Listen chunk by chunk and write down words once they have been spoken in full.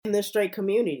in the straight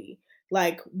community.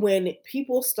 Like when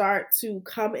people start to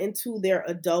come into their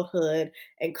adulthood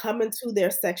and come into their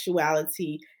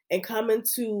sexuality and come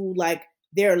into like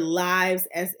their lives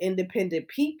as independent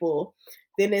people,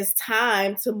 then it's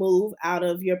time to move out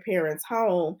of your parents'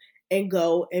 home and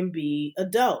go and be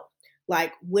adult.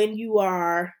 Like when you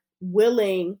are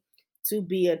willing to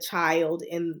be a child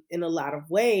in a lot of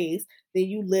ways, then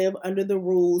you live under the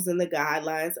rules and the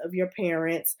guidelines of your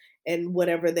parents, and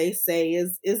whatever they say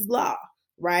is law,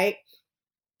 right?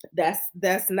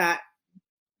 That's not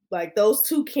like those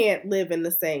two can't live in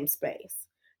the same space,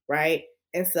 right?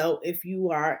 And so if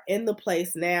you are in the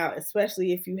place now,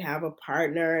 especially if you have a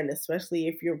partner and especially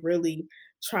if you're really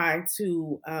trying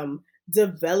to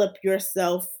develop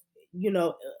yourself,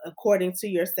 according to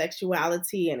your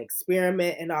sexuality and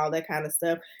experiment and all that kind of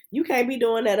stuff, you can't be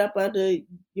doing that up under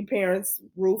your parents'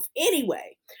 roof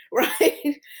anyway,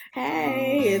 right?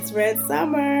 Hey, it's Red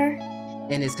Summer.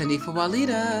 And it's Khanifa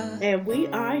Walida. And we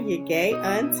are your gay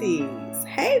aunties.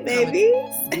 Hey,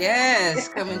 babies. Yes,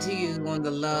 coming to you on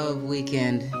the Love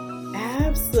Weekend.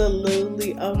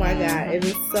 Absolutely. Oh, my God. It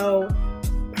is so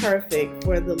perfect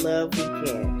for the Love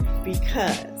Weekend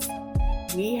because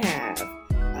we have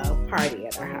a party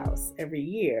at our house every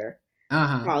year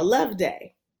called Love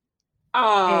Day.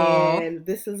 Oh. And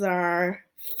this is our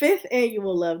 5th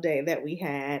annual Love Day that we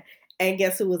had. And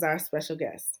guess who was our special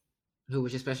guest? Who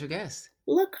was your special guest?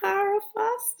 LaCara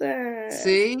Foster.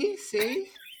 See?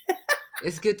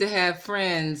 It's good to have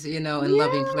friends, in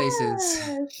loving places.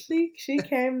 She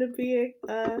came to be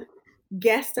a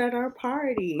guest at our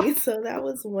party. So that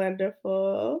was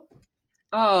wonderful.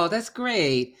 Oh, that's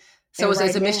great. So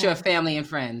it's a mixture of family and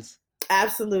friends.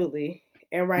 Absolutely.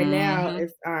 And right now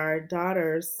it's our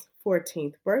daughter's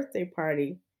 14th birthday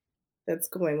party that's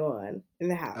going on in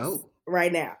the house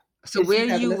right now. So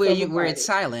where it's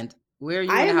silent? Where are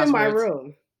you? I am in my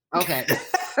room. Okay.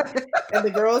 And the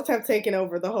girls have taken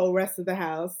over the whole rest of the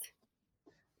house.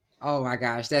 Oh my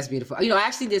gosh, that's beautiful. I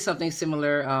actually did something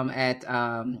similar at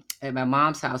my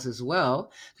mom's house as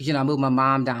well. Because I moved my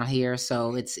mom down here,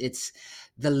 so it's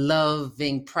the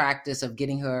loving practice of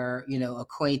getting her,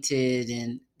 acquainted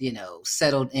and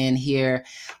settled in here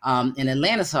in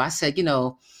Atlanta. So I said,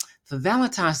 for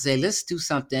Valentine's Day, let's do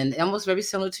something almost very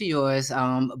similar to yours,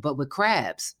 but with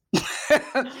crabs.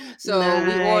 So nice.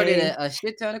 We ordered a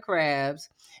shit ton of crabs,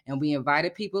 and we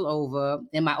invited people over.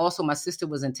 And my sister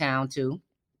was in town too.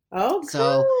 Oh,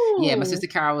 so cool. Yeah, my sister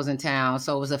Carol was in town.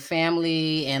 So it was a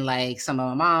family and like some of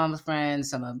my mom's friends,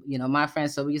 some of my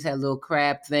friends. So we just had a little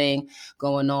crab thing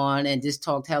going on and just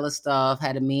talked hella stuff.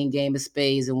 Had a mean game of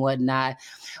spades and whatnot.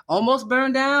 Almost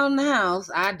burned down the house.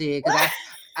 I did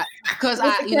because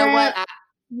you know what.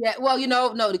 Yeah, well,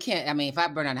 no, they can't. I mean, if I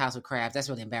burn down the house with crabs, that's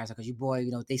really embarrassing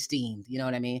because they steamed. You know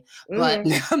what I mean?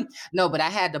 Mm-hmm. But no, but I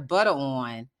had the butter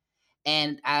on,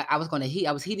 and I was going to heat.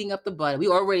 I was heating up the butter. We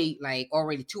already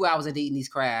 2 hours into eating these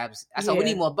crabs. I said we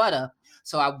need more butter,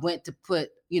 so I went to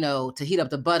put to heat up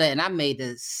the butter, and I made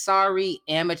the sorry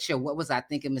amateur. What was I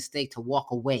thinking? Mistake to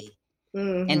walk away.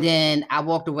 Mm-hmm. And then I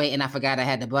walked away and I forgot I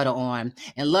had the butter on.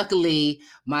 And luckily,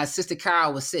 my sister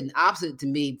Carol was sitting opposite to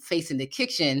me, facing the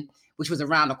kitchen, which was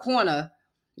around the corner.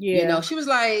 Yeah. She was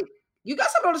like, "You got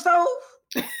something on the stove?"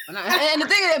 And the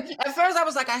thing is, at first I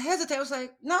was like, I hesitated. I was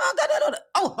like, no.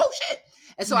 Oh shit.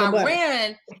 And so I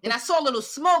ran and I saw a little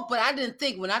smoke, but I didn't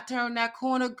think when I turned that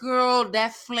corner, girl,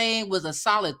 that flame was a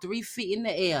solid 3 feet in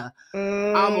the air.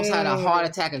 I almost had a heart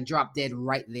attack and dropped dead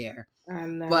right there. I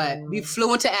know. But we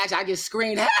flew into action. I just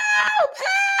screamed, help!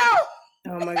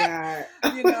 Oh my God.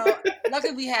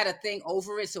 Luckily we had a thing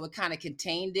over it, so it kind of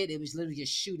contained it. It was literally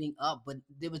just shooting up, but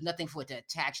there was nothing for it to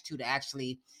attach to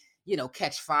actually,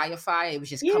 catch fire. It was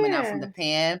just coming out from the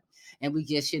pan. And we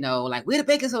just, like, where's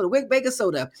baking soda?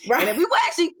 Right. And we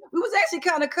was actually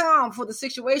kind of calm for the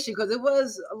situation because it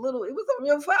was a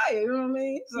real fire. You know what I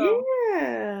mean? So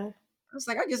yeah. I was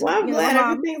like, I'm glad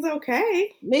everything's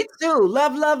okay. Me too.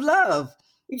 Love.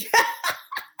 Yeah.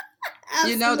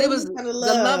 There was the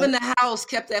love in the house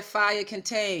kept that fire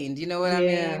contained. You know what I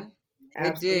mean?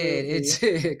 Absolutely. It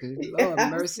did. Lord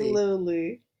mercy.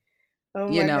 Absolutely. Oh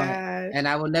my God. And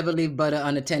I will never leave butter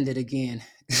unattended again.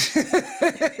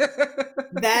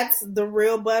 That's the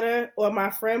real butter or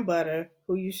my friend butter,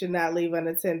 who you should not leave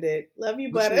unattended. Love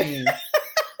you, butter.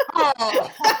 Oh.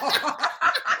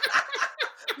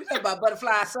 You know about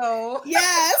butterfly soul.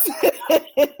 Yes.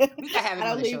 I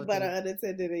don't leave butter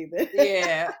unattended either.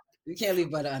 Yeah. You can't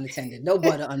leave butter unattended. No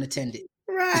butter unattended.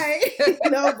 Right.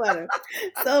 No butter.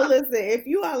 So listen, if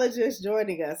you all are just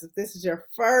joining us, if this is your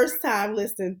first time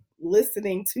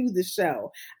listening to the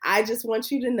show, I just want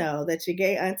you to know that Your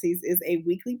Gay Aunties is a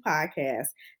weekly podcast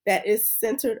that is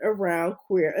centered around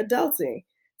queer adulting.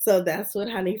 So that's what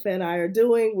Hanifa and I are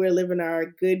doing. We're living our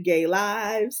good gay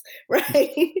lives,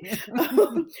 right?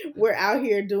 We're out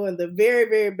here doing the very,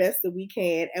 very best that we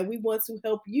can, and we want to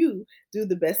help you do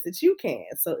the best that you can.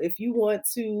 So if you want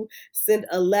to send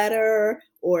a letter,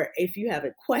 or if you have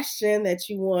a question that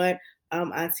you want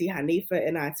Auntie Hanifa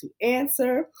and I to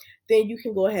answer, then you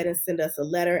can go ahead and send us a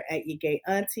letter at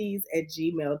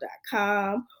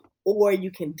yourgayaunties@gmail.com, or you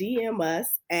can DM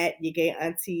us at Your Gay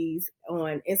Aunties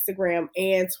on Instagram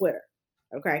and Twitter.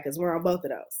 Okay, because we're on both of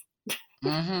those.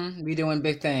 We doing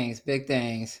big things, big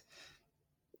things.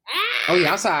 Oh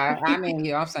yeah, I'm sorry. I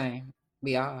mean, I'm saying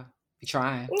we are. We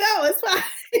trying. No, it's fine.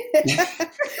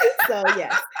 So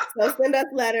yes, so send us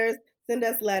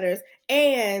letters,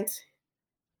 and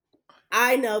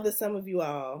I know that some of you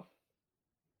all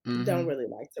don't really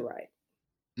like to write.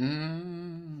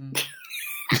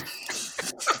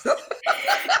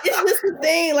 It's just a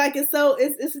thing. Like it's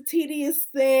a tedious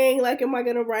thing. Like, am I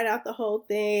gonna write out the whole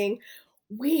thing?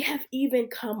 We have even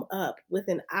come up with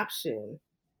an option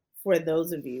for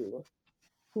those of you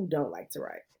who don't like to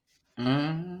write.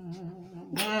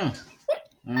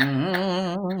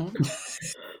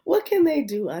 What can they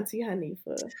do, Auntie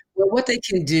Hanifa? Well, what they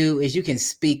can do is you can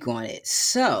speak on it.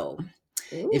 So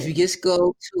if you just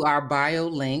go to our bio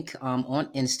link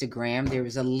on Instagram, there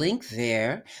is a link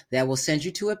there that will send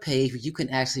you to a page where you can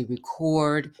actually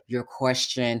record your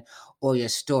question or your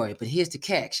story. But here's the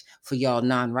catch for y'all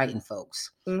non-writing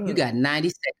folks. You got 90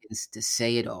 seconds to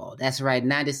say it all. That's right,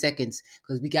 90 seconds,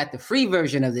 because we got the free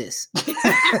version of this.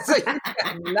 So you got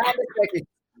 90 seconds.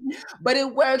 But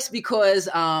it works because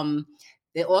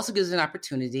it also gives an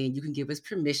opportunity, and you can give us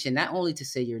permission not only to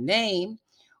say your name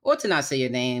or to not say your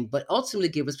name, but ultimately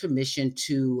give us permission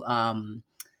to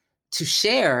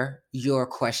share your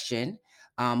question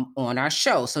on our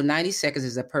show. So 90 seconds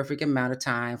is a perfect amount of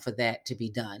time for that to be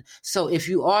done. So if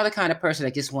you are the kind of person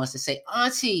that just wants to say,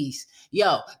 aunties,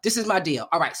 yo, this is my deal.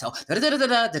 All right, so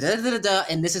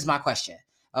and this is my question.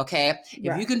 Okay.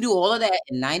 If you can do all of that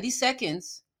in 90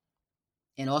 seconds,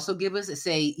 and also give us,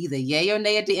 say, either yay or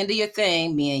nay at the end of your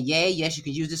thing, meaning yay, yes, you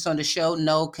can use this on the show.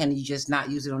 No, can you just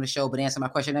not use it on the show, but answer my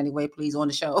question anyway, please, on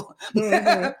the show. All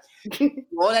that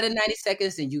in 90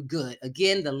 seconds and you good.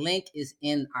 Again, the link is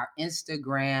in our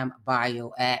Instagram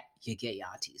bio at Your Gay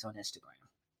Aunties on Instagram.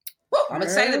 Woo, I'm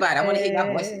excited about it. I want to hear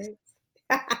your voices.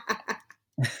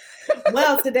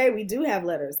 Well, today we do have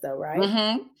letters though, right?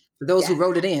 For those who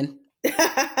wrote it in.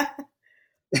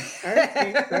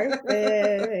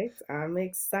 Perfect. I'm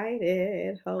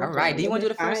excited. All right. Do you want to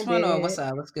do the first one or what's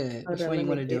up? What's good? Which one you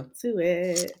want to do? To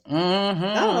it.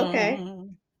 Oh, okay.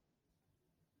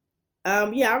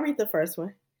 Yeah, I'll read the first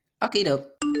one. Okay, dope.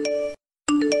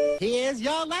 Here's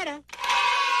your letter.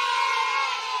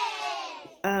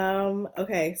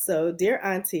 Okay, so dear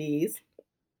aunties,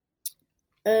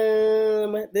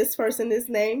 this person is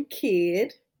named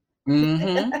Kid.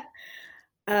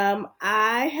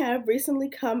 I have recently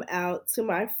come out to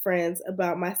my friends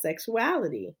about my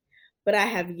sexuality, but I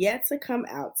have yet to come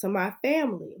out to my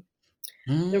family.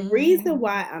 The reason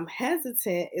why I'm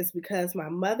hesitant is because my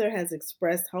mother has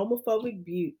expressed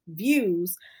homophobic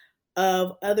views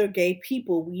of other gay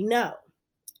people we know.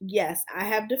 Yes, I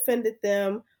have defended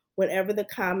them whenever the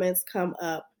comments come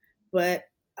up, but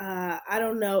I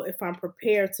don't know if I'm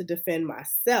prepared to defend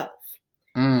myself.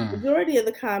 The majority of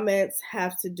the comments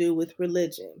have to do with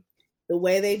religion, the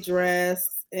way they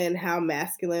dress, and how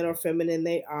masculine or feminine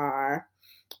they are.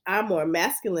 I'm more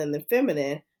masculine than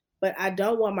feminine, but I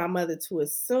don't want my mother to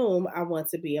assume I want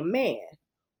to be a man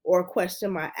or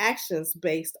question my actions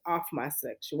based off my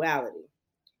sexuality.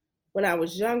 When I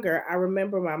was younger, I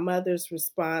remember my mother's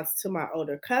response to my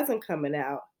older cousin coming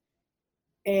out,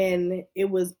 and it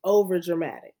was over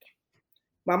dramatic.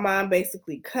 My mom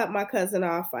basically cut my cousin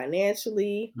off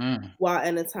financially while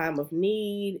in a time of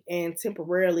need and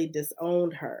temporarily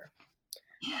disowned her.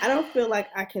 I don't feel like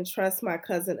I can trust my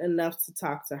cousin enough to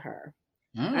talk to her.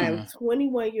 I am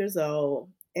 21 years old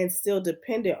and still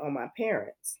dependent on my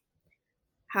parents.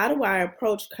 How do I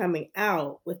approach coming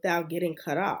out without getting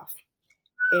cut off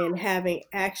and having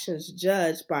actions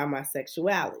judged by my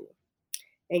sexuality?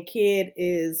 And Kid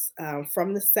is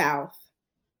from the South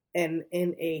and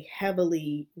in a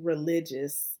heavily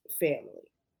religious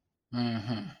family.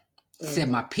 Said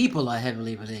my people are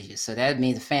heavily religious, so that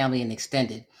means family and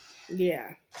extended.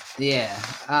 Yeah.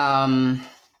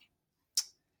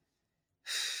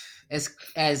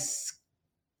 As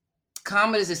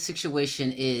common as the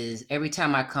situation is, every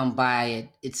time I come by it,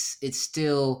 it's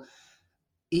still,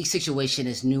 each situation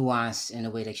is nuanced in a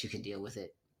way that you can deal with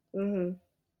it. Mm-hmm.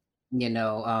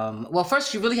 Well,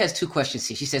 first, she really has two questions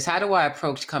here. She says, how do I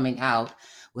approach coming out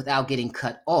without getting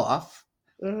cut off?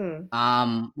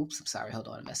 Mm-hmm. Oops, I'm sorry. Hold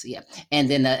on a minute. Yeah. And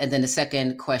then the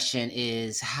second question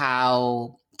is,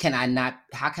 how can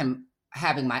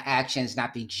having my actions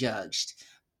not be judged?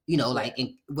 Like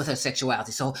with her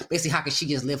sexuality. So basically, how can she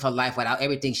just live her life without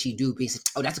everything she do being,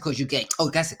 oh, that's because you gay. Oh,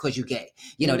 that's because you gay.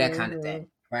 That kind of thing,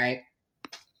 right?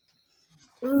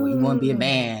 Or you want to be a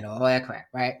man, or all that crap,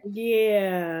 right?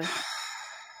 Yeah.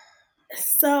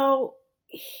 So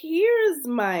here's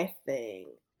my thing.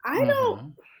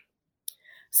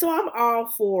 So I'm all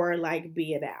for like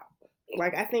being out.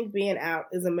 Like, I think being out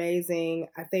is amazing.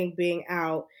 I think being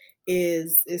out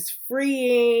is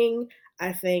freeing.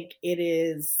 I think it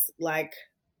is like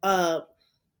an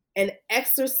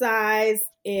exercise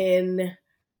in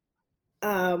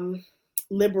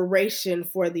liberation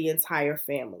for the entire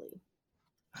family.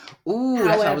 Ooh,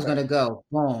 that's where I was gonna go.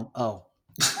 Boom. Oh.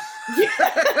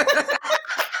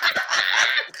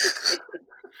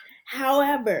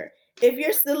 However, if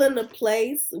you're still in a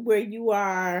place where you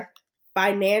are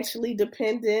financially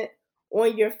dependent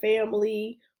on your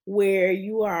family, where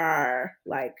you are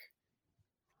like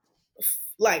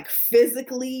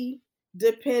physically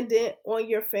dependent on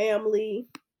your family,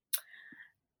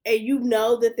 and you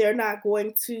know that they're not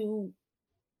going to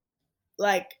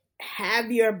like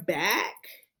have your back,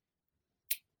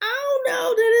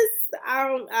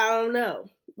 I don't know.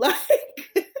 Like,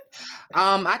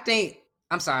 I think,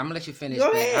 I'm sorry, I'm gonna let you finish.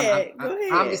 Go ahead.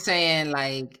 I'm just saying,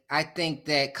 like, I think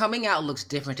that coming out looks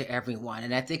different to everyone.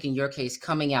 And I think in your case,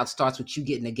 coming out starts with you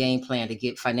getting a game plan to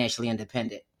get financially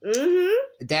independent.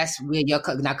 Mm-hmm. That's where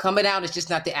now coming out is just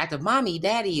not the act of mommy,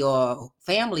 daddy, or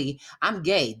family. I'm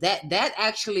gay.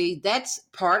 That's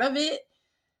part of it.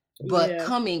 But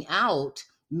coming out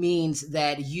means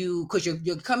that because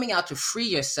you're coming out to free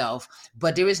yourself,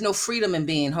 but there is no freedom in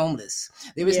being homeless.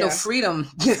 There is no freedom.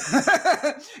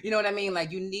 You know what I mean?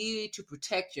 Like, you need to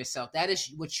protect yourself. That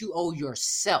is what you owe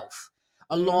yourself,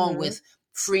 along with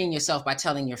freeing yourself by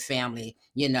telling your family,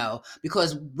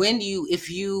 because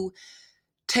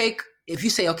if you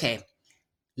say, okay,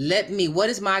 what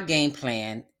is my game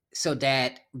plan so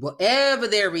that whatever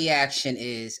their reaction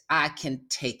is, I can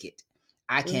take it.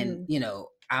 I can,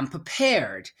 I'm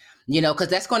prepared, because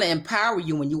that's going to empower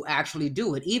you when you actually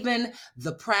do it. Even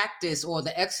the practice or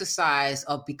the exercise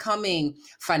of becoming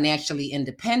financially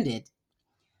independent,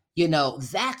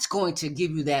 that's going to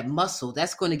give you that muscle.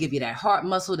 That's going to give you that heart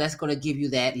muscle. That's going to give you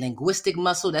that linguistic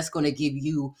muscle. That's going to give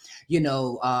you,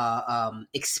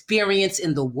 experience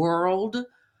in the world,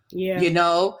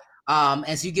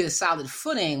 as you get a solid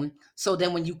footing. So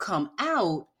then when you come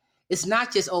out, it's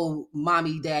not just, oh,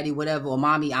 mommy, daddy, whatever, or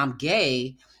mommy, I'm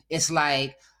gay. It's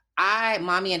like,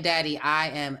 mommy and daddy, I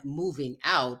am moving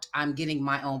out. I'm getting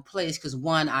my own place because,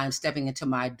 one, I'm stepping into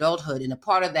my adulthood. And a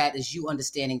part of that is you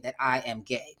understanding that I am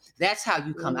gay. That's how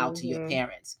you come out to your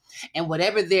parents. And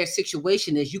whatever their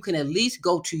situation is, you can at least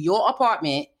go to your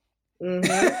apartment, and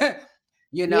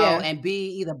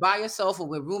be either by yourself or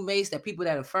with roommates, that people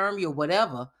that affirm you or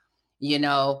whatever,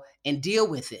 and deal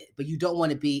with it. But you don't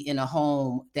want to be in a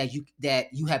home that you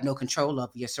have no control of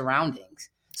your surroundings.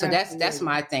 So that's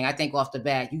my thing. I think off the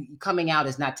bat, you coming out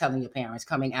is not telling your parents.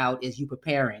 Coming out is you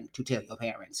preparing to tell your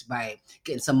parents by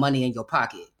getting some money in your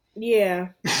pocket. Yeah,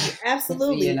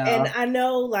 absolutely. And I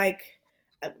know, like,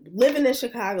 living in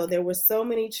Chicago, there were so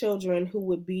many children who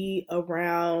would be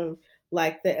around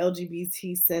like the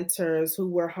LGBT centers who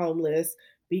were homeless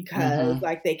because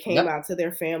like they came out to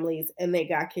their families and they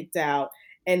got kicked out,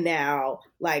 and now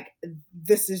like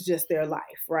this is just their life,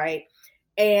 right?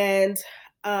 And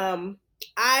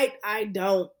I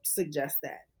don't suggest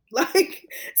that. Like,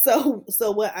 so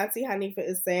what Auntie Hanifa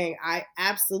is saying, I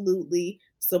absolutely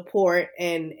support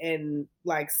and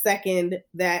like second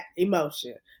that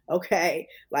emotion. Okay,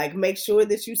 like, make sure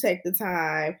that you take the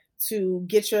time to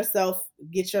get your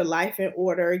life in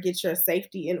order, get your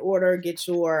safety in order, get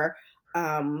your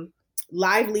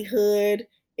livelihood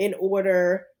in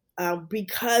order,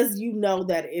 because you know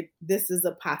that this is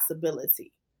a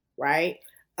possibility, right?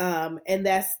 And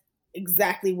that's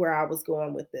exactly where I was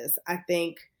going with this. I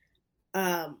think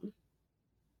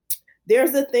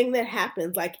there's a thing that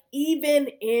happens, like, even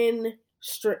in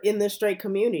the straight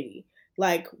community,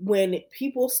 like when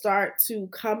people start to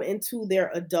come into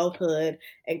their adulthood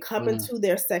and come into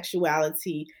their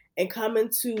sexuality and come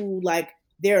into like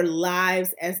their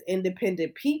lives as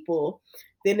independent people,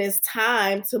 then it's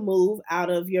time to move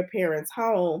out of your parents'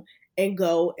 home and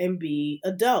go and be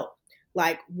adult.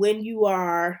 Like when you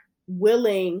are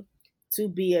willing to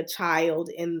be a child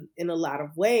in a lot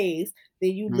of ways,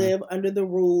 then you live under the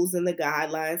rules and the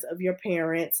guidelines of your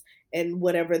parents, and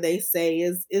whatever they say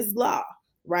is law,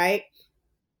 right?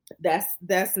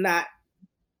 That's not,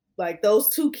 like, those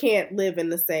two can't live in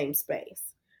the same space,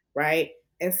 right?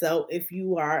 And so if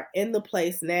you are in the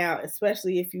place now,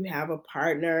 especially if you have a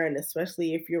partner, and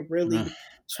especially if you're really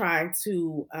trying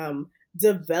to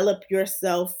develop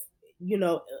yourself,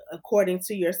 according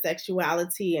to your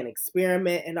sexuality and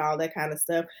experiment and all that kind of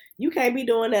stuff, you can't be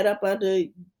doing that up under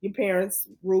your parents'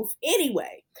 roof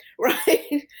anyway,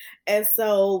 right? And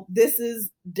so this is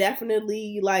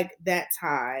definitely like that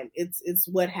time. It's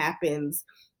what happens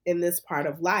in this part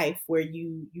of life where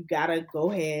you gotta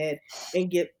go ahead and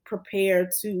get prepared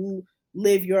to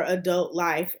live your adult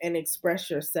life and express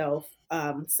yourself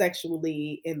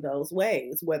sexually in those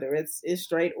ways, whether it's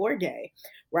straight or gay,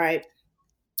 right?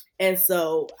 And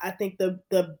so I think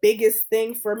the biggest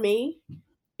thing for me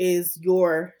is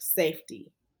your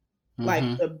safety. Like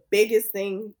the biggest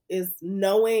thing is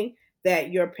knowing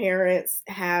that your parents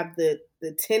have the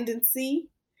tendency.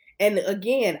 And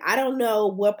again, I don't know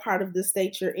what part of the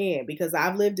state you're in, because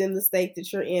I've lived in the state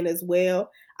that you're in as well.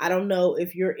 I don't know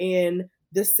if you're in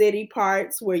the city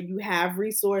parts where you have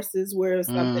resources where if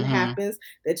something happens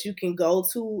that you can go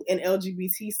to an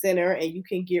LGBT center and you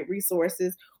can get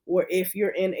resources, or if you're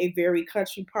in a very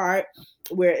country part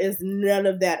where is none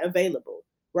of that available,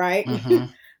 right?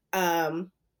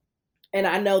 And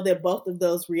I know that both of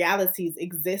those realities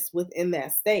exist within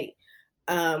that state.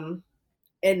 And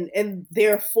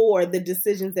therefore, the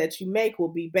decisions that you make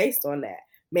will be based on that.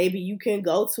 Maybe you can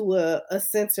go to a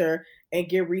center and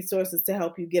get resources to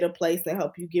help you get a place and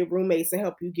help you get roommates and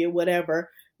help you get whatever.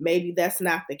 Maybe that's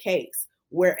not the case.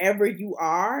 Wherever you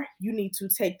are, you need to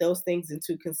take those things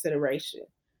into consideration,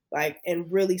 like,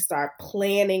 and really start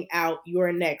planning out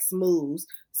your next moves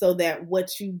so that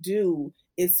what you do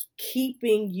is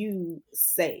keeping you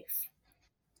safe.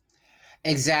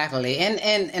 Exactly.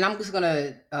 And I'm just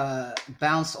gonna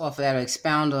bounce off of that or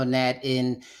expound on that.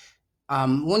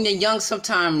 When you're young,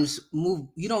 sometimes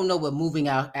you don't know what moving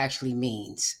out actually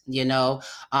means.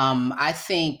 I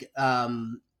think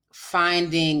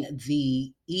finding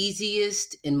the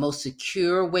easiest and most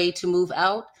secure way to move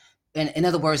out, and in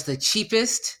other words, the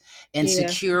cheapest and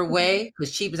secure way,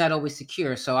 because cheap is not always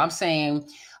secure. So I'm saying,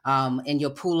 in your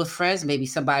pool of friends, maybe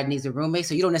somebody needs a roommate,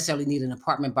 so you don't necessarily need an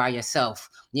apartment by yourself.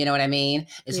 You know what I mean?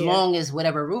 As long as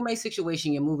whatever roommate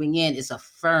situation you're moving in is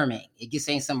affirming, it just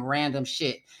ain't some random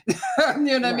shit. You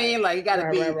know what I mean? Like, you got to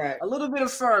be a little bit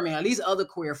affirming. At least other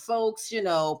queer folks,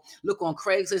 look on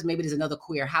Craigslist. Maybe there's another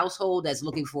queer household that's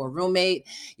looking for a roommate.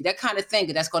 That kind of thing.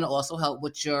 That's going to also help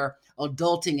with your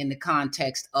adulting in the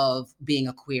context of being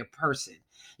a queer person.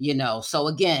 So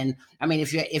again, I mean,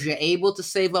 if you're able to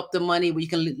save up the money where you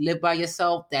can live by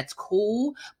yourself, that's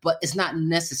cool, but it's not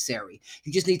necessary.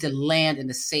 You just need to land in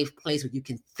a safe place where you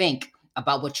can think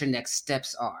about what your next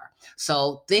steps are.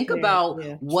 So think about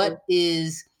what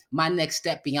is my next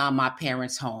step beyond my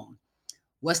parents' home?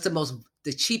 What's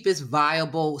the cheapest,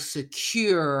 viable,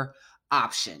 secure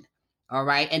option? All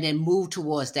right. And then move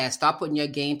towards that. Start putting your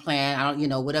game plan.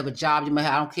 Whatever job you might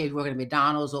have. I don't care if you work at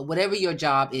McDonald's or whatever your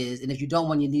job is. And if you don't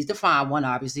want, you need to find one,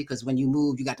 obviously, because when you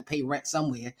move, you got to pay rent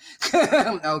somewhere.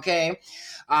 Okay.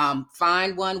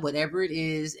 Find one, whatever it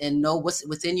is, and know what's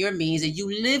within your means, and you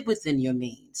live within your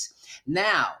means.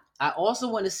 Now, I also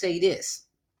want to say this.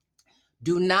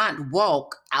 Do not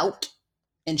walk out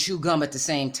and chew gum at the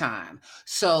same time.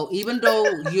 So even though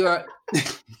you're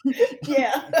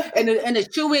and the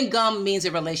chewing gum means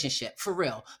a relationship, for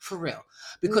real.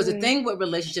 Because the thing with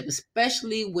relationship,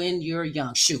 especially when you're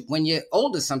young, when you're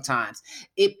older, sometimes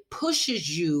it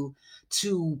pushes you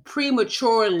to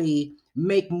prematurely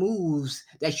make moves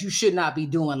that you should not be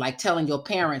doing, like telling your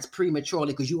parents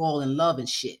prematurely because you all in love and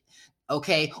shit.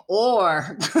 Okay.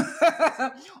 Or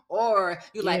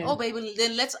you're like, oh, baby,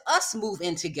 then let's us move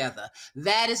in together.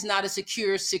 That is not a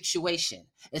secure situation,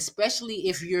 especially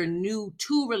if you're new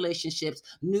to relationships,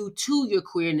 new to your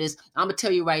queerness. I'm going to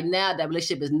tell you right now, that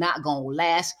relationship is not going to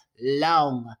last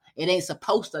long. It ain't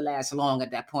supposed to last long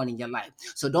at that point in your life.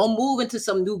 So don't move into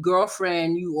some new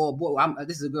girlfriend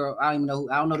this is a girl. I don't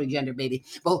know the gender, baby,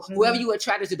 but whoever you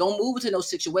attracted to, don't move into no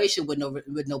situation with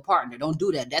no partner. Don't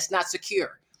do that. That's not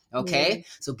secure. Okay.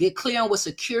 So get clear on what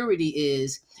security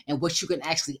is and what you can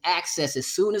actually access as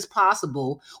soon as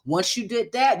possible. Once you did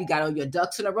that, you got all your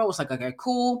ducks in a row. It's like, okay,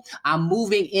 cool. I'm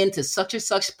moving into such and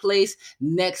such place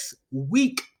next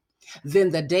week. Then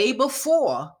the day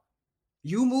before,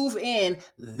 You move in,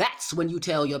 that's when you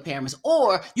tell your parents,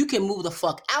 or you can move the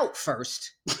fuck out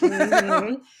first.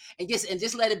 Mm-hmm. and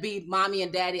just let it be, mommy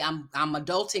and daddy, I'm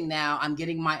adulting now. I'm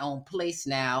getting my own place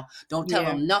now. Don't tell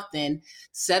them nothing.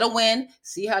 Settle in,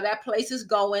 see how that place is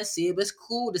going, see if it's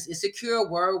cool, this is secure,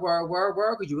 word,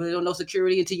 because you really don't know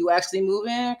security until you actually move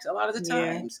in a lot of the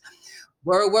times.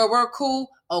 Word, cool.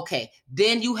 Okay.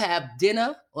 Then you have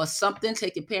dinner or something,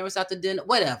 take your parents out to dinner,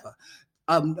 whatever.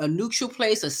 A neutral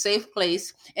place, a safe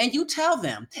place, and you tell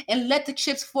them and let the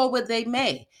chips fall where they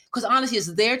may. Because honestly,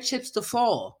 it's their chips to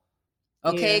fall.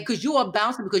 Okay? Because you are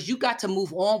bouncing because you got to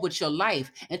move on with your life.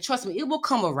 And trust me, it will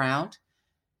come around.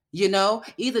 You know,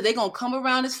 either they're going to come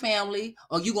around as family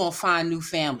or you're going to find new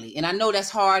family. And I know that's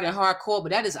hard and hardcore,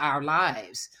 but that is our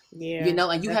lives. Yeah. You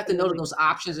know, and you have to know that those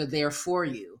options are there for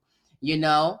you, you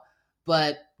know?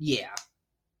 But yeah.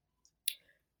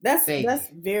 That's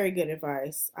very good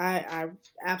advice. I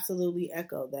absolutely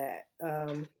echo that.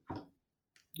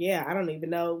 Yeah, I don't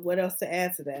even know what else to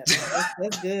add to that.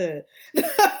 That's good.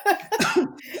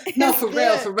 No, for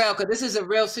real, because this is a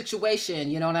real situation.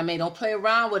 You know what I mean? Don't play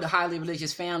around with the highly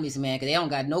religious families, man, because they don't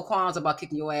got no qualms about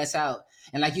kicking your ass out.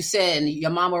 And like you said, and your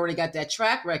mom already got that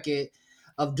track record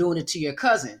of doing it to your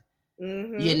cousin.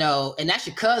 Mm-hmm. You know, and that's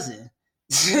your cousin.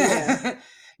 Yeah.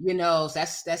 You know,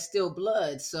 that's still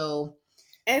blood. So.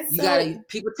 And so, you gotta,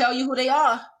 people tell you who they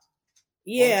are.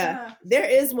 Yeah, there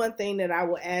is one thing that I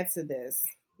will add to this.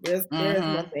 There is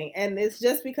one thing, and it's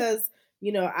just because,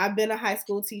 you know, I've been a high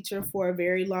school teacher for a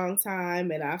very long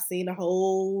time, and I've seen a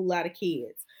whole lot of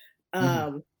kids.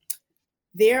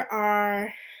 There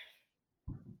are,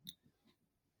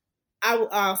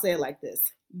 I'll say it like this: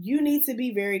 you need to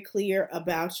be very clear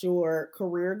about your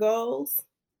career goals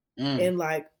and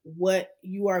like what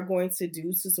you are going to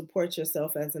do to support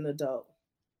yourself as an adult.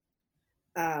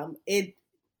 It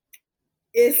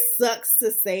sucks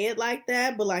to say it like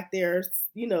that, but like there's,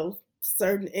 you know,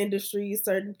 certain industries,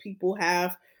 certain people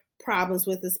have problems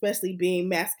with, especially being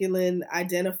masculine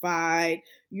identified,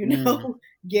 you know,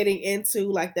 getting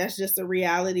into, like, that's just a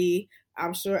reality.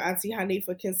 I'm sure Auntie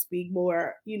Hanifa can speak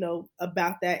more, you know,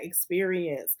 about that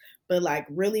experience, but like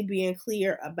really being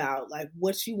clear about like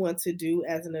what you want to do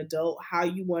as an adult, how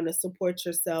you want to support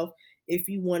yourself, if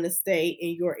you want to stay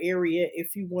in your area,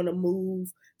 if you want to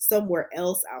move somewhere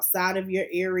else outside of your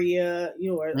area,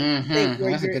 you know, or think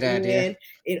where you're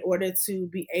in order to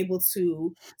be able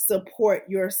to support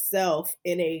yourself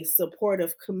in a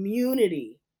supportive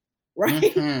community,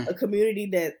 right? A community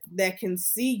that can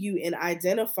see you and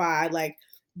identify like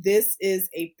this is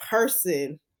a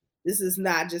person. This is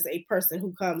not just a person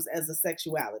who comes as a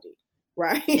sexuality,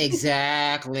 right?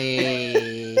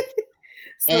 Exactly.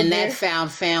 So and that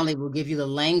found family will give you the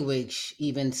language,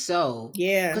 even so.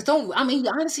 Yeah. Because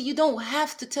honestly, you don't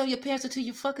have to tell your parents until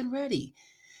you're fucking ready.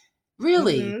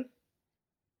 Really.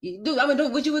 You do. I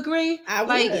mean, would you agree? I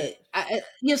would.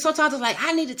 You know, sometimes it's like,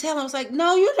 I need to tell them. It's like,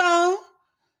 no, you don't.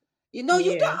 You know,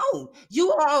 you don't.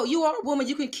 You are a woman.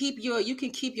 You can keep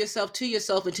yourself to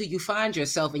yourself until you find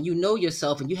yourself and you know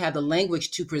yourself and you have the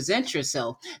language to present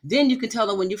yourself. Then you can tell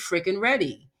them when you're freaking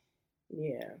ready.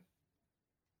 Yeah.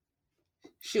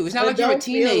 Shoot, it's not like you're a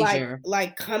teenager.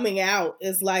 Like coming out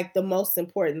is like the most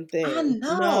important thing. I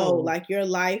know. No, like your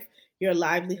life, your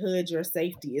livelihood, your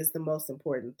safety is the most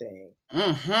important thing.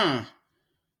 You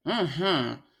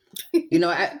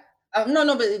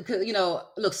know, but you know,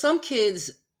 look, some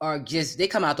kids are just, they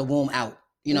come out the womb out.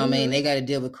 You know what I mean? They got to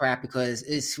deal with crap because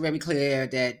it's very clear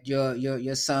that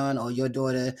your son or your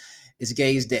daughter is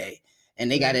gay as day. And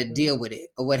they got to deal with it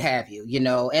or what have you, you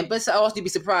know. And but also be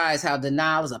surprised how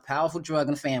denial is a powerful drug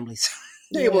in families.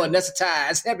 They will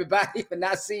anesthetize everybody for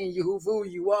not seeing you who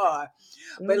you are.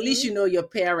 But at least you know your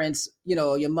parents, you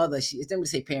know, your mother. She didn't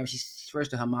say parents, she's first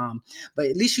to her mom. But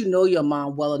at least you know your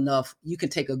mom well enough. You can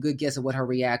take a good guess of what her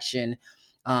reaction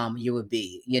you would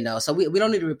be, you know. So we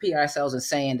don't need to repeat ourselves in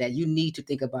saying that you need to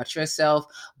think about yourself.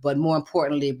 But more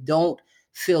importantly, don't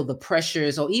feel the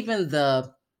pressures or even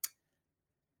the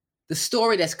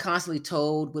story that's constantly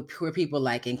told where people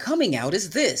like, and coming out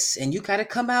is this, and you got to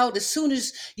come out as soon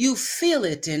as you feel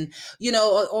it, and you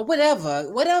know, or whatever.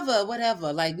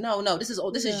 Like, no, this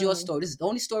is your story. This is the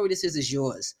only story this is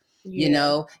yours. You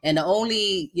know, and the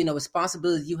only, you know,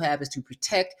 responsibility you have is to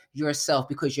protect yourself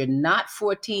because you're not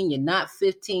 14, you're not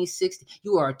 15, 16,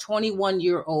 you are a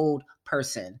 21-year-old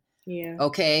person. Yeah.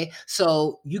 Okay.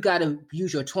 So you got to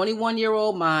use your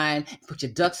 21-year-old mind, put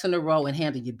your ducks in a row and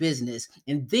handle your business.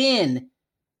 And then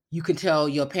you can tell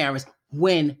your parents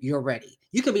when you're ready.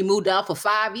 You can be moved out for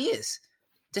 5 years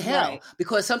to hell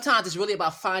because sometimes it's really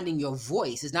about finding your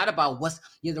voice. It's not about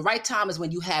the right time is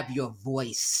when you have your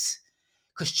voice.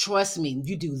 Because trust me,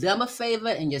 you do them a favor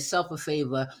and yourself a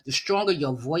favor. The stronger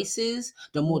your voice is,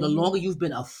 the more, the longer you've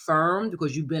been affirmed,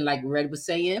 because you've been, like Red was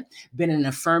saying, been in an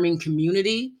affirming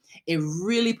community. It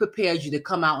really prepares you to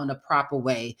come out in a proper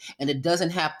way. And it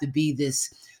doesn't have to be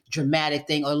this dramatic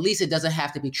thing, or at least it doesn't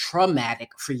have to be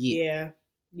traumatic for you.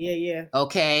 Yeah.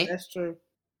 Okay. That's true.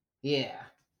 Yeah.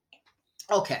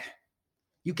 Okay.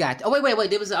 You got. Oh, wait.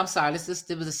 There was. I'm sorry.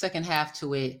 There was a second half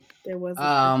to it. There was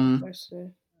a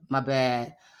question. My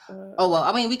bad.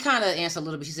 I mean, we kind of answered a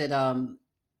little bit. She said,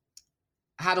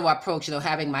 how do I approach,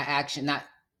 having my action,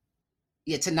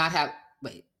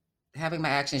 having my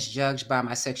actions judged by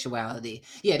my sexuality.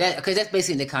 Yeah, because that's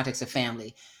basically in the context of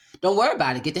family. Don't worry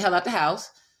about it. Get the hell out the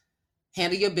house.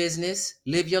 Handle your business.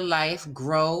 Live your life.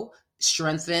 Grow.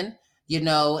 Strengthen.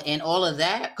 And all of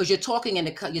that. Because you're talking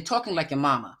like your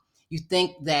mama. You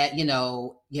think that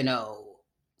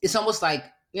it's almost like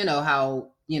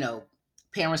how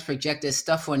parents project their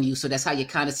stuff on you. So that's how you're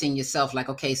kind of seeing yourself, like,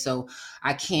 okay, so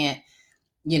I can't,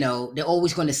 they're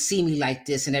always going to see me like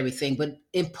this and everything. But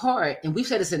in part, and we've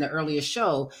said this in an earlier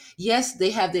show, yes,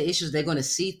 they have their issues. They're going to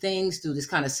see things through this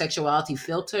kind of sexuality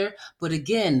filter. But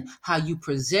again, how you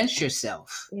present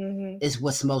yourself is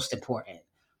what's most important.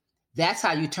 That's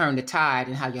how you turn the tide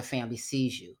and how your family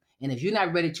sees you. And if you're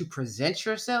not ready to present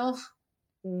yourself,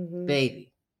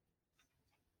 baby,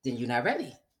 then you're not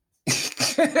ready.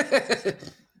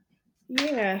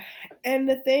 Yeah. And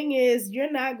the thing is,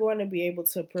 you're not going to be able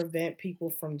to prevent people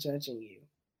from judging you.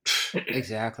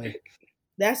 Exactly.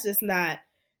 That's not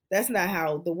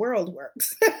how the world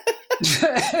works.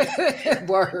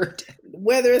 Word.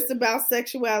 Whether it's about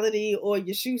sexuality or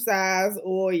your shoe size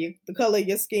or the color of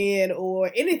your skin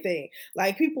or anything,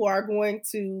 like, people are going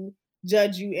to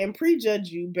judge you and prejudge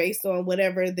you based on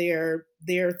whatever their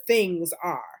things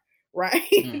are,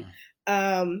 right?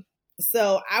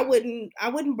 So I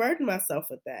wouldn't burden myself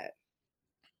with that.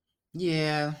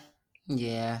 Yeah.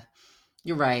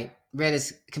 You're right. Red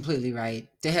is completely right.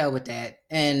 To hell with that.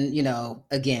 And,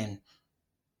 again,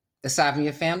 aside from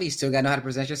your family, you still got to know how to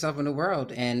present yourself in the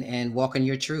world and walk in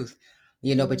your truth,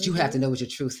 but you have to know what your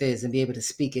truth is and be able to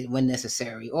speak it when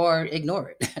necessary, or ignore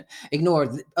it.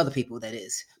 Ignore other people, that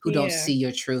is, who don't see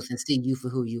your truth and see you for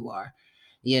who you are.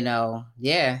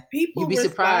 Yeah. People you'd be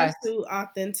surprised to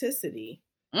authenticity.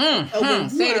 Say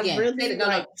it again. Really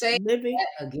say living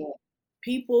again.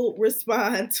 People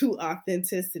respond to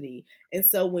authenticity. And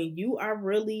so when you are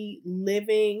really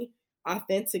living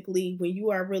authentically, when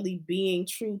you are really being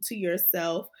true to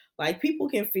yourself, like, people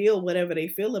can feel whatever they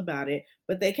feel about it,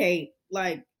 but they can't,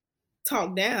 like,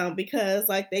 talk down because,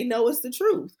 like, they know it's the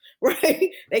truth,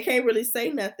 right? They can't really say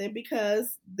nothing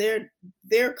because they're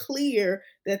clear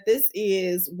that this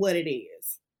is what it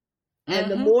is. And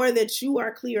the more that you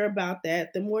are clear about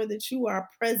that, the more that you are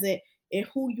present in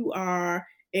who you are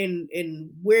and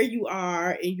where you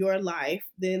are in your life,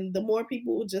 then the more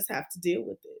people will just have to deal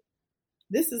with it.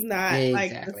 This is not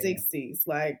like the 60s.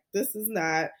 Like, this is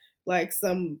not like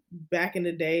some back in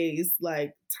the days,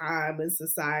 like, time in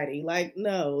society. Like,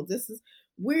 no, this is,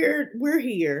 we're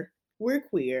here. We're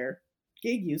queer.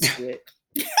 Get used to it.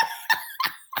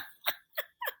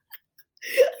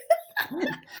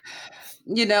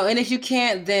 And if you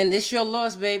can't, then it's your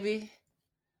loss, baby.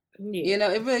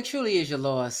 Yeah. It really truly is your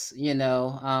loss,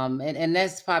 and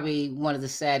that's probably one of the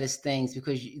saddest things,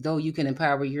 because though you can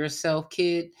empower yourself,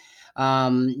 kid,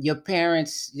 your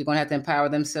parents, you're going to have to empower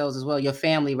themselves as well, your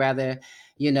family rather,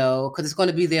 because it's going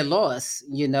to be their loss, At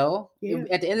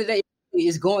the end of the day,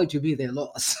 it's going to be their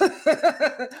loss,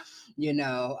 Right.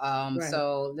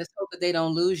 So let's hope that they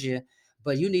don't lose you.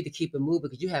 But you need to keep it moving,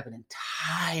 because you have an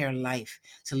entire life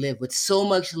to live with so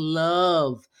much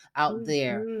love out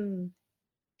there,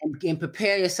 and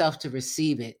prepare yourself to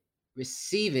receive it.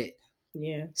 Receive it.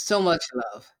 Yeah. So much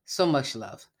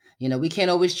love. We can't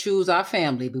always choose our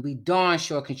family, but we darn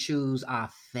sure can choose our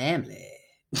family.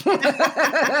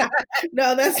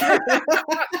 No, that's right.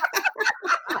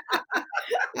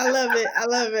 I love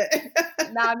it.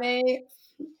 Know what I mean?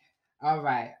 All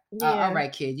right. Yeah. All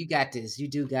right, kid. You got this. You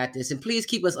do got this. And please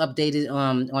keep us updated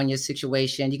on your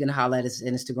situation. You can holler at us on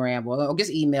Instagram or just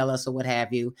email us or what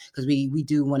have you, because we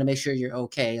do want to make sure you're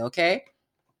okay. Okay?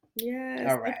 Yes.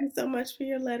 All right. Thank you so much for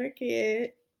your letter,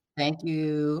 kid. Thank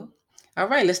you. All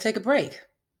right. Let's take a break.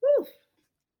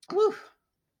 Woo.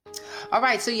 All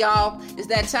right. So, y'all, it's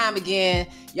that time again.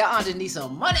 Y'all underneath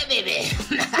some money, baby.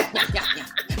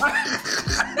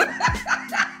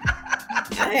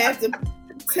 I have to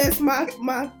test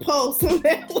my pulse on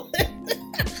that one.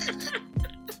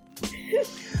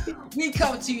 We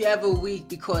come to you every week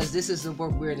because this is the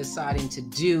work we're deciding to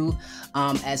do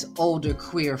as older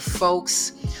queer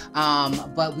folks.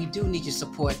 But we do need your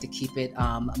support to keep it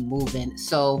moving.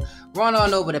 So run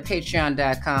on over to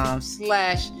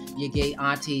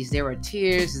patreon.com/YourGayAunties. There are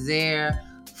tiers there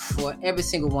for every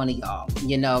single one of y'all.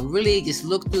 You know, really just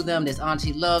look through them. There's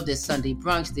Auntie Love, there's Sunday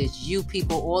Brunch, there's you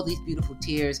people, all these beautiful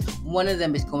tiers. One of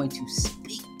them is going to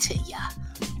speak to ya.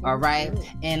 All right.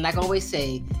 And like I always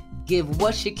say, give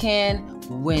what you can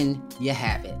when you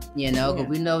have it, you know, because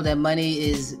we know that money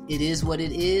is what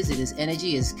it is. It is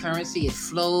energy, it's currency, it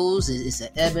flows, it's an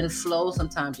ebb and flow.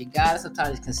 Sometimes you got it,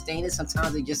 sometimes you can sustain it,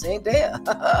 sometimes it just ain't there.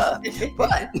 But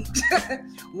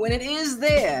when it is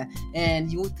there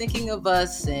and you're thinking of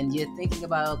us and you're thinking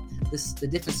about the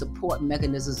different support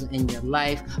mechanisms in your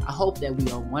life, I hope that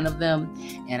we are one of them.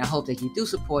 And I hope that you do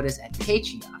support us at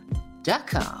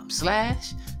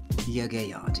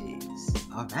patreon.com/YourGayAunties.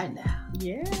 All right now.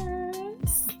 Yes.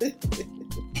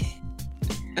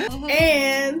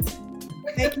 And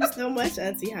thank you so much,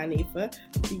 Auntie Hanifa,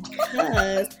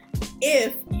 because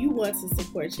if you want to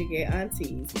support your gay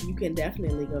aunties, you can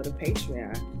definitely go to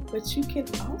Patreon, but you can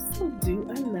also do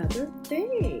another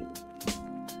thing.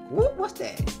 What's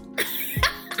that?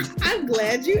 I'm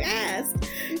glad you asked.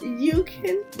 You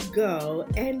can go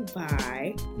and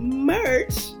buy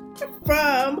merch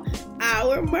from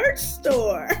our merch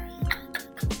store.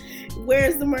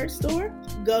 Where's the merch store?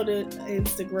 Go to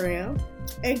Instagram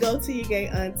and go to Your Gay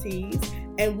Aunties,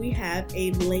 and we have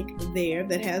a link there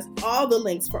that has all the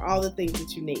links for all the things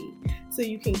that you need. So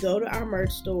you can go to our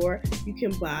merch store, you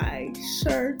can buy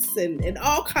shirts and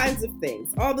all kinds of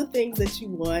things, all the things that you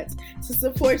want to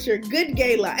support your good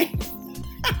gay life.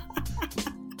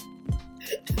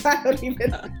 I don't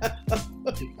even know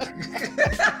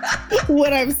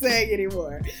what I'm saying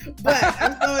anymore, but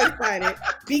I'm so excited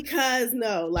because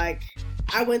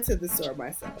I went to the store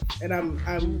myself, and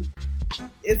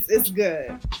it's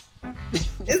good.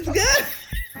 It's good.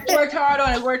 Worked hard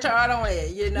on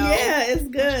it, you know? Yeah, it's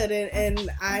good,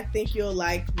 and I think you'll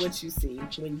like what you see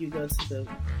when you go to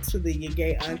the Your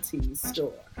Gay Aunties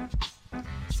store.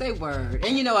 Say word.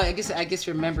 And you know, I guess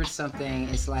remembered something.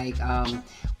 It's like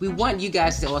we want you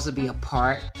guys to also be a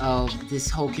part of this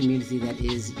whole community that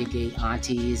is Your Gay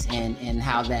Aunties, and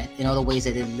how that, in all the ways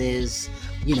that it lives,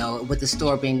 you know, with the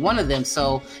store being one of them.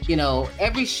 So, you know,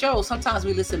 every show, sometimes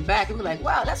we listen back and we're like,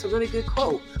 wow, that's a really good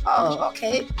quote. Oh,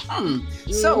 okay.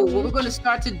 So what we're going to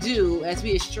start to do as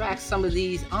we extract some of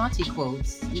these auntie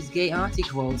quotes, these gay auntie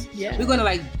quotes, we're going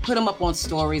to put them up on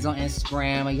stories on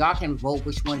Instagram, and y'all can vote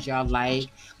which ones y'all like,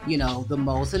 you know, the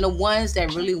most. And the ones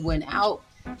that really went out,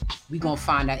 we're going to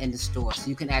find that in the store. So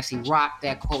you can actually rock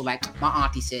that quote like, my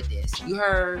auntie said this. You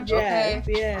heard? Yes,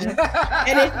 okay. Yeah.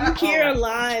 And if you hear a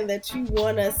line that you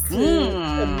want us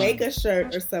to make a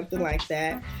shirt or something like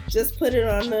that, just put it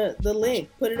on the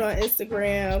link. Put it on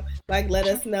Instagram. Let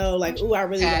us know. Ooh, I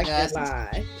really like that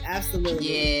line.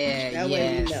 Absolutely. Yeah. That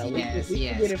way you know. Yes.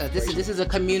 Because this is a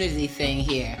community thing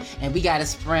here. And we got to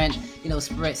spread. We got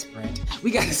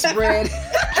to spread.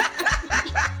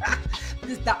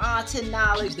 The auntie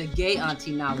knowledge, the gay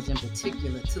auntie knowledge in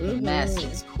particular, to the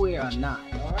masses, queer or not.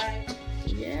 All right.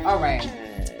 Yeah. All right.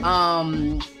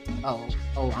 I'm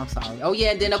sorry. Oh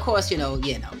yeah. And then of course,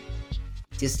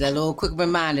 just a little quick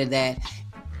reminder that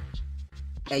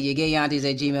at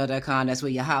yourgayaunties@gmail.com, that's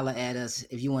where you holler at us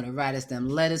if you want to write us them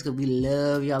letters, because we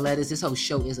love your letters. This whole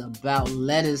show is about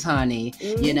letters, honey.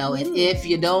 You know, and if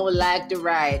you don't like to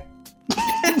write.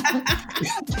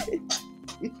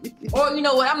 Or you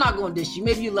know what? I'm not going to dish you.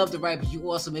 Maybe you love to write, but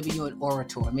maybe you're an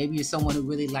orator. Maybe you're someone who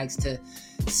really likes to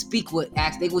speak with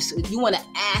acts. You want to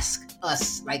ask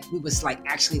us we was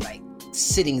actually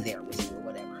sitting there with you or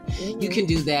whatever. You can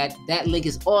do that. That link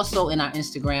is also in our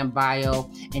Instagram bio,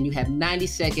 and you have 90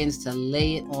 seconds to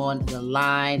lay it on the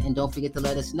line. And don't forget to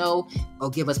let us know or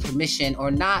give us permission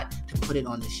or not to put it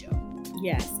on the show.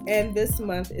 Yes, and this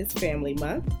month is Family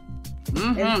Month.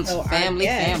 And so family.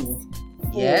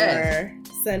 For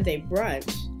Sunday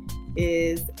Brunch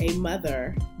is a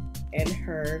mother and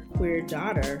her queer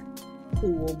daughter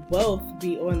who will both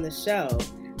be on the show.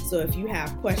 So if you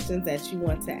have questions that you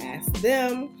want to ask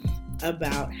them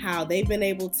about how they've been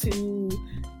able to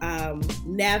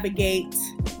navigate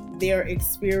their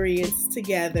experience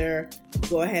together,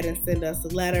 go ahead and send us a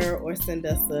letter or send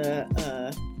us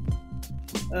a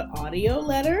audio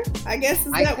letter, I guess.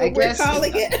 Is that what we're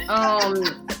calling it?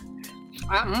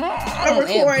 A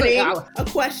recording, a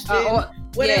question,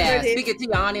 whatever it is. Speaking to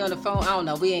Yanni on the phone. I don't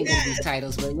know. We ain't getting these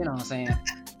titles, but you know what I'm saying.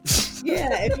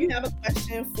 Yeah, if you have a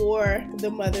question for the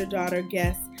mother-daughter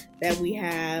guest that we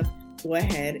have, go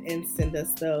ahead and send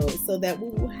us those so that we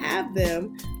will have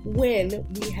them when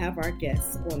we have our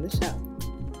guests on the show.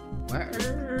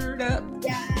 Word up.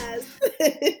 Yes.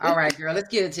 All right, girl, let's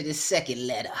get into this second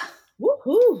letter.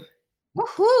 Woohoo.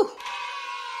 Woohoo.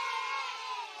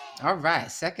 All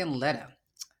right, second letter.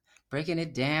 Breaking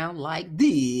it down like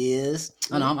this.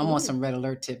 Oh, no, I'm on some Red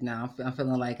Alert tip now. I'm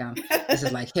feeling like this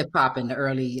is like hip hop in the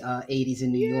early 80s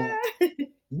in New York.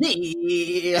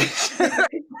 Yeah.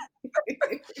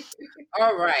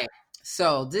 All right.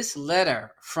 So this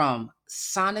letter from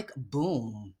Sonic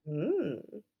Boom.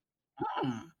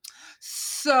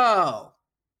 So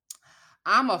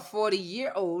I'm a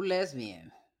 40-year-old lesbian.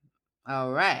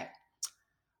 All right.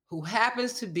 Who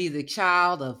happens to be the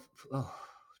child of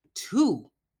two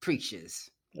preachers.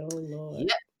 Oh, Lord.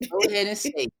 Yep. Go ahead and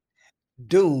say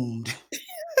doomed.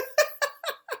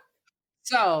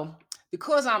 So,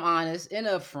 because I'm honest and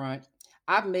upfront,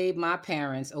 I've made my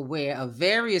parents aware of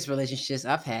various relationships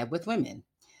I've had with women.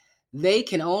 They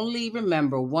can only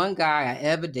remember one guy I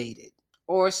ever dated,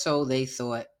 or so they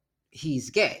thought he's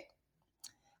gay.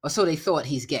 Or so they thought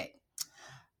he's gay.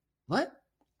 What?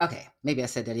 Okay, maybe I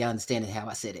said that. Y'all understand how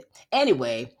I said it.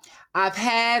 Anyway, I've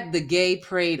had the gay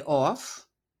prayed off.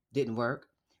 Didn't work.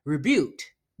 Rebuked.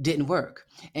 Didn't work.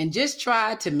 And just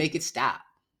tried to make it stop.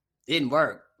 Didn't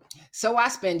work. So I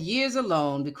spent years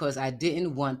alone because I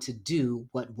didn't want to do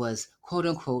what was quote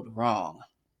unquote wrong.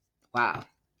 Wow.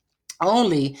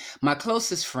 Only my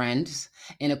closest friends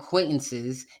and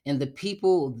acquaintances and the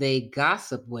people they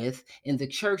gossip with and the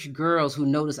church girls who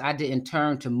noticed I didn't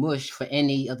turn to mush for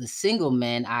any of the single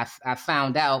men I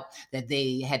found out that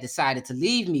they had decided to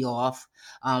leave me off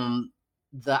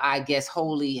the, I guess,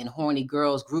 holy and horny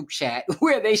girls group chat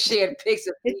where they shared pics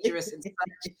of Idris and such.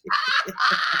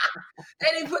 They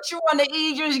didn't put you on the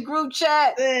Idris group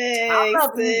chat. I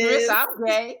love Idris. I'm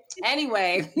gay.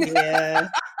 Anyway. Yeah.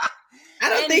 I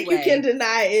don't think you can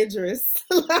deny Idris.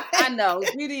 I know.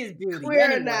 Beauty is beauty.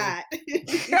 We're not.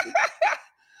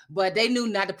 But they knew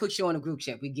not to put you on a group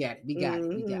chat. We get it. We got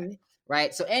it.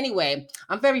 Right? So anyway,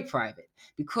 I'm very private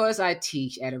because I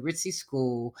teach at a ritzy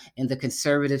school in the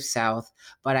conservative South,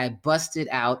 but I busted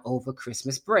out over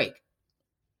Christmas break.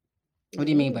 What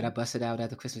do you mean, but I busted out at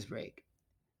the Christmas break?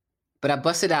 But I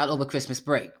busted out over Christmas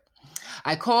break.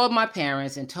 I called my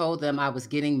parents and told them I was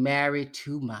getting married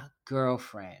to my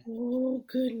girlfriend. Oh,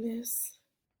 goodness.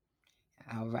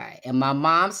 All right. And my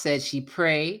mom said she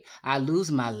prayed I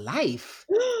lose my life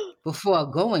before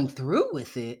going through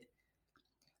with it.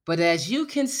 But as you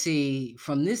can see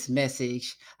from this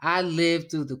message, I lived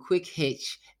through the quick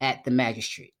hitch at the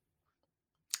magistrate.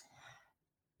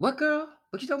 What, girl?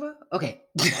 What you talking about? Okay.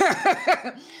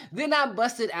 Then I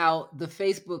busted out the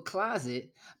Facebook closet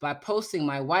by posting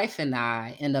my wife and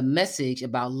I and a message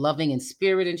about loving in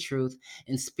spirit and truth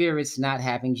and spirits not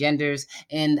having genders.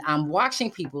 And I'm watching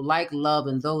people like love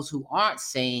and those who aren't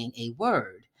saying a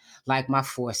word, like my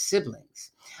 4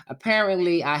 siblings.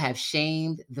 Apparently, I have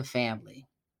shamed the family.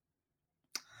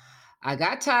 I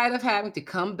got tired of having to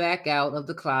come back out of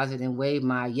the closet and wave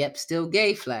my yep, still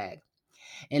gay flag.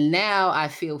 And now I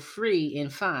feel free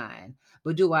and fine.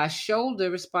 But do I shoulder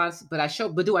the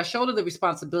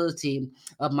responsibility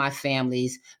of my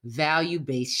family's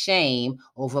value-based shame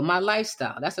over my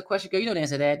lifestyle? That's a question, girl. You don't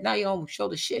answer that. Now you don't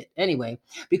shoulder shit. Anyway,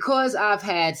 because I've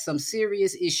had some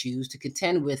serious issues to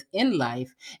contend with in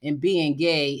life, and being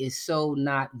gay is so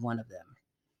not one of them.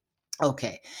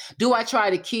 Okay. Do I try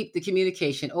to keep the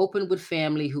communication open with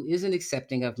family who isn't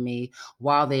accepting of me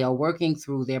while they are working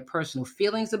through their personal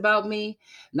feelings about me,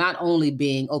 not only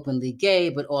being openly gay,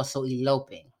 but also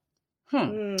eloping?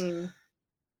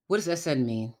 What does SN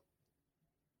mean?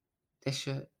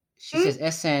 She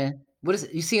says SN. What is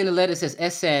it? You see in the letter it says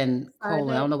SN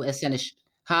colon. I don't know what SN is.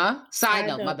 Side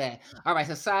note, my bad. All right.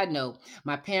 So side note,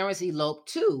 my parents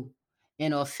eloped too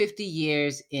and are 50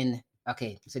 years in.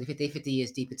 Okay, so they're 50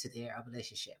 years deep into their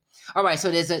relationship. All right, so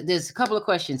there's a couple of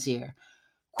questions here.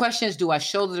 Questions: do I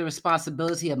shoulder the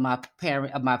responsibility of my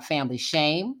family's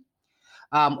shame?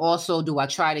 Also, do I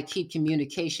try to keep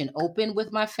communication open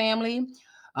with my family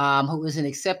who isn't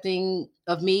accepting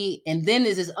of me? And then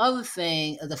there's this other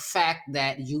thing, the fact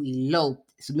that you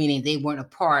eloped, meaning they weren't a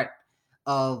part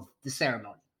of the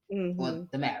ceremony or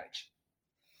the marriage.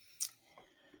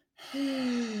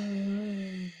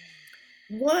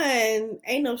 One,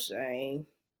 ain't no shame.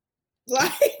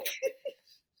 Like,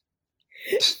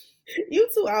 you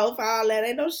too old for all that.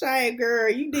 Ain't no shame,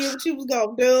 girl. You did what you was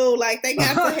gonna do. Like, they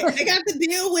got to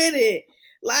deal with it.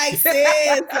 Like,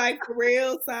 sis, like, for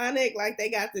real, Sonic, like, they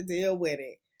got to deal with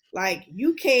it. Like,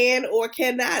 you can or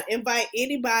cannot invite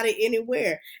anybody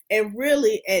anywhere. And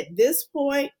really, at this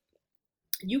point,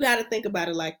 you got to think about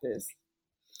it like this.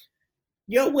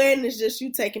 Your wedding is just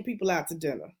you taking people out to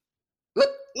dinner.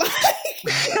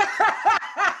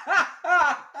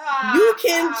 You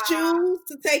can choose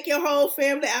to take your whole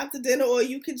family out to dinner, or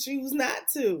you can choose not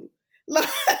to. Like,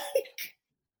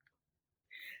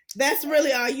 that's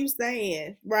really all you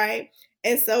saying, right?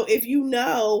 And so if you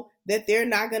know that they're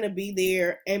not going to be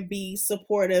there and be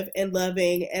supportive and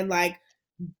loving and like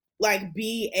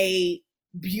be a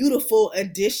beautiful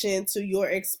addition to your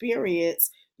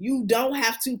experience, you don't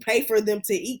have to pay for them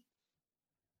to eat.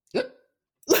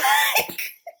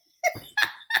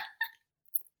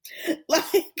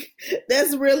 Like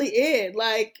that's really it.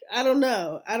 Like I don't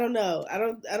know. I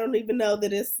don't even know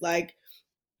that it's like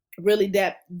really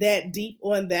that deep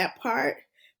on that part,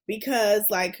 because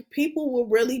like people will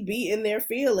really be in their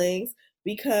feelings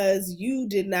because you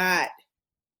did not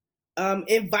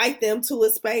invite them to a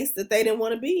space that they didn't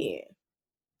want to be in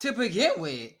to begin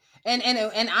with.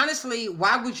 And honestly,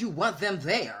 why would you want them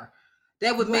there?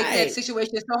 That would make that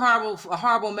situation so horrible, a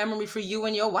horrible memory for you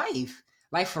and your wife.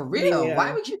 Like for real, yeah.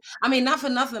 Why would you? I mean, not for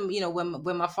nothing. You know,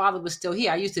 when my father was still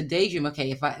here, I used to daydream. Okay,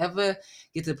 if I ever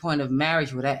get to the point of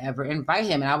marriage, would I ever invite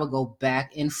him? And I would go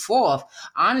back and forth.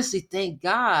 Honestly, thank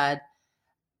God.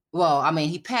 Well, I mean,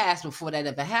 he passed before that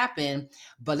ever happened.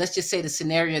 But let's just say the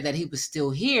scenario that he was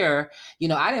still here. You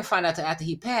know, I didn't find out till after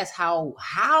he passed how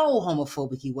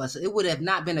homophobic he was. So it would have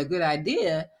not been a good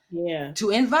idea, to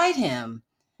invite him.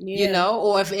 Yeah. You know,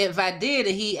 or if I did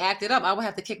and he acted up, I would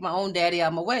have to kick my own daddy out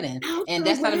of my wedding. And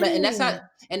that's not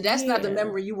not the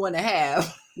memory you want to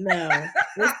have. No,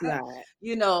 it's not.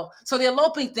 You know, so the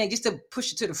eloping thing, just to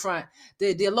push it to the front,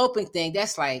 the eloping thing,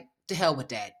 that's like, to hell with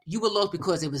that. You eloped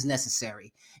because it was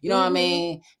necessary. You know what I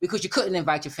mean? Because you couldn't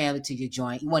invite your family to your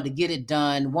joint. You wanted to get it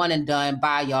done, one and done.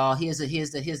 Bye, y'all. Here's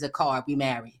the card. We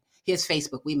married. Here's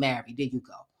Facebook. We married. There you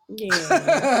go.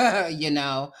 Yeah. You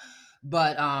know.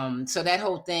 But so that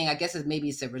whole thing, I guess maybe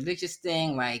it's a religious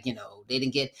thing. Like, you know, they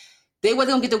wasn't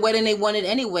gonna get the wedding they wanted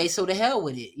anyway, so to hell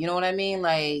with it. You know what I mean?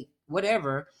 Like,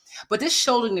 whatever. But this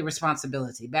shouldering the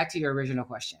responsibility, back to your original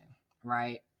question,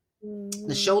 right?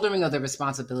 The shouldering of the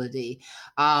responsibility.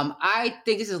 I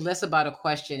think this is less about a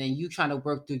question and you trying to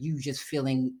work through you just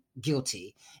feeling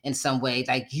guilty in some way,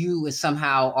 like you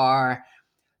somehow are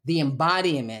the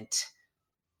embodiment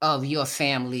of your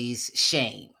family's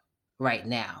shame right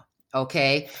now.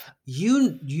 Okay,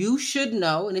 you should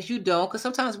know, and if you don't, because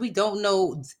sometimes we don't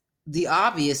know the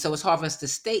obvious, so it's hard for us to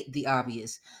state the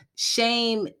obvious.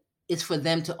 Shame is for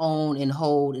them to own and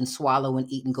hold and swallow and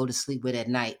eat and go to sleep with at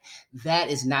night. That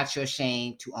is not your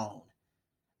shame to own.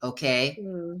 Okay,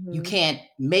 you can't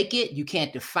make it, you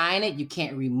can't define it, you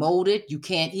can't remote it, you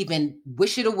can't even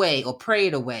wish it away or pray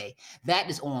it away. That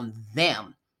is on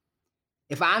them.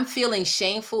 If I'm feeling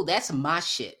shameful, that's my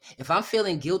shit. If I'm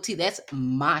feeling guilty, that's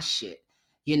my shit.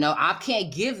 You know, I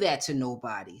can't give that to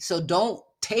nobody. So don't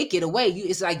take it away.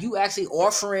 It's like you actually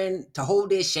offering to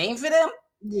hold their shame for them.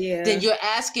 Yeah. Then you're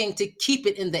asking to keep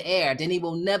it in the air. Then he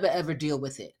will never, ever deal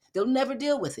with it. They'll never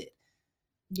deal with it.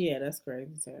 Yeah, that's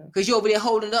crazy. Because you're over there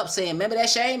holding it up saying, remember that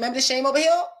shame? Remember the shame over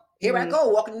here? Here I go,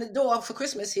 walking in the door for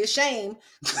Christmas. Here's shame.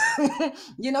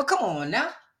 You know, come on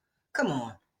now. Come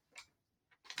on.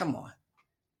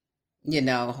 You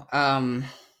know,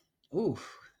 oof.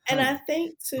 And I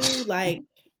think too, like,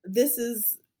 this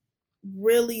is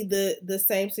really the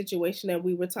same situation that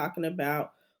we were talking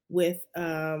about with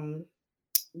the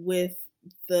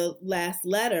last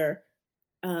letter,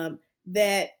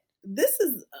 that this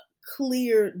is a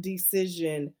clear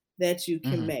decision that you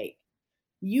can make.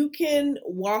 You can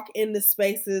walk into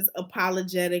spaces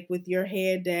apologetic with your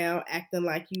head down, acting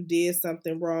like you did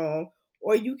something wrong.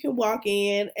 Or you can walk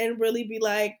in and really be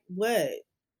like, what?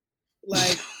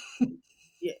 Like,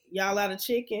 y'all out of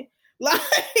chicken? Like,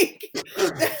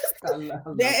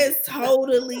 that is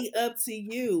totally up to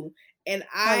you. And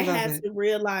I had to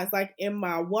realize, like, in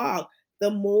my walk,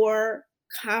 the more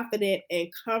confident and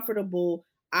comfortable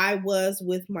I was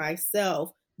with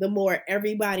myself, the more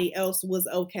everybody else was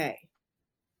okay.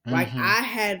 Like, I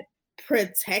had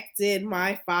protected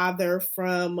my father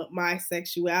from my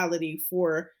sexuality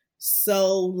for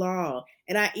so long,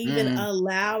 and I even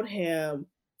allowed him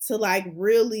to like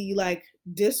really like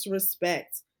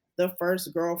disrespect the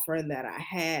first girlfriend that I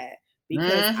had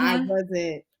because I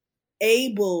wasn't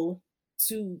able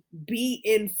to be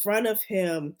in front of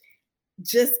him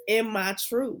just in my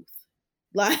truth.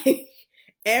 Like,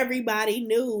 everybody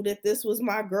knew that this was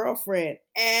my girlfriend.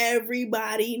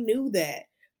 Everybody knew that,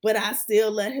 but I still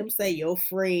let him say your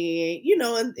friend, you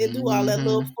know, and do all that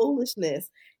little foolishness.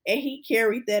 And he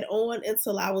carried that on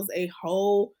until I was a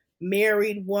whole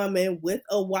married woman with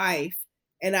a wife.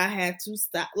 and I had to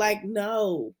stop. Like,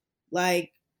 no,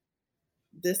 like,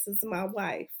 this is my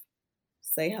wife.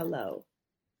 Say hello.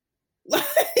 Like,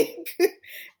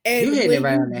 and You hitting it when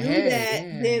right you on the do head. that,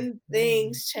 Yeah. then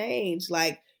things change.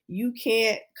 Like, you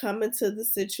can't come into the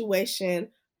situation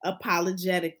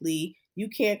apologetically. You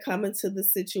can't come into the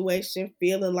situation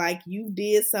feeling like you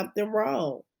did something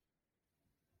wrong.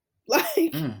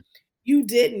 Like, you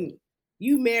didn't.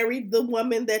 You married the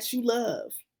woman that you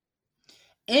love.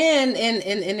 And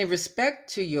in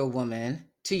respect to your woman,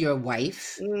 to your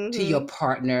wife, to your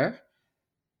partner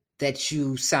that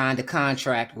you signed a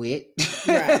contract with.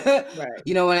 Right.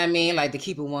 You know what I mean? Like, to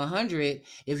keep it 100.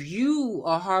 If you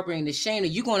are harboring the shame,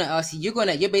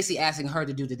 you're basically asking her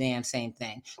to do the damn same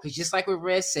thing. Because just like what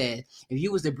Red said, if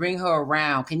you was to bring her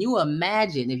around, can you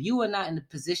imagine if you were not in the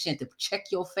position to check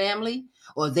your family,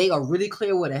 or they are really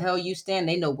clear where the hell you stand,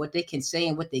 they know what they can say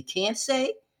and what they can't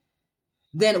say?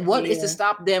 Then what is to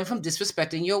stop them from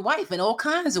disrespecting your wife in all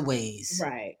kinds of ways?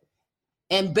 Right.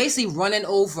 And basically running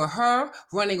over her,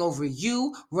 running over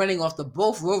you, running over the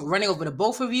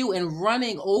both of you, and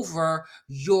running over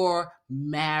your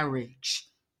marriage.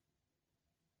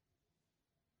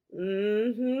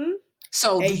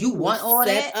 So, do you want all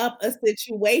that? Set up a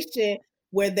situation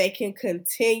where they can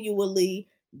continually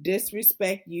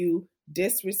disrespect you,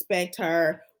 disrespect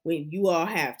her when you all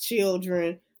have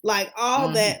children, like all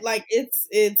that. Like, it's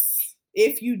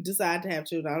if you decide to have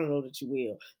children, I don't know that you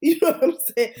will. You know what I'm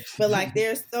saying? But like,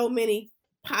 there's so many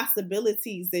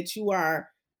possibilities that you are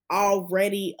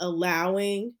already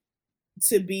allowing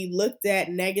to be looked at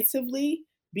negatively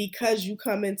because you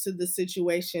come into the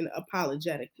situation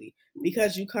apologetically,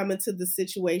 because you come into the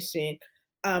situation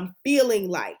feeling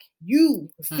like you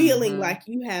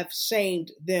have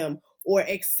shamed them or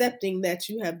accepting that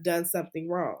you have done something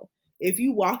wrong. If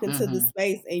you walk into the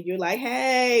space and you're like,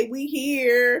 hey, we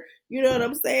here, you know what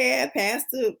I'm saying? Pass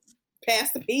the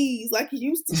peas like you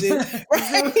used to do,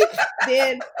 right?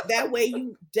 Then that way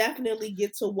you definitely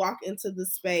get to walk into the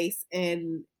space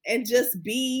and just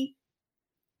be,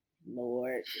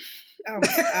 Lord, oh my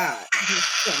God,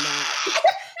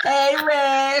 Hey,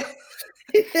 Red.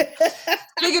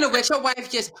 Speaking of which, your wife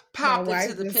just popped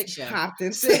into the picture.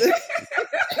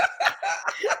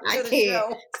 I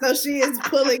can't. So she is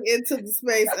pulling into the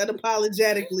space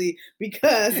unapologetically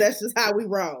because that's just how we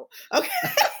roll. Okay.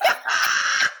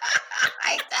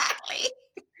 Exactly.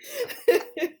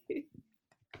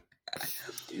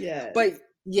 Yeah. But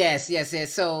yes.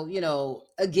 So,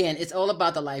 again, it's all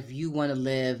about the life you want to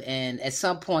live. And at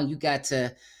some point you got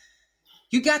to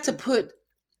put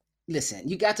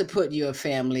your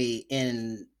family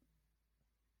in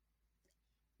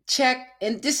check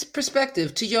in this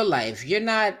perspective to your life. You're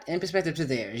not in perspective to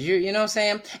theirs. You know what I'm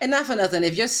saying? And not for nothing,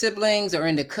 if your siblings are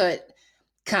in the cut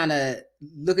kind of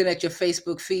looking at your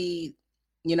Facebook feed,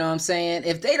 you know what I'm saying?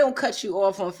 If they don't cut you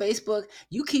off on Facebook,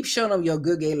 you keep showing them your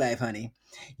good gay life, honey.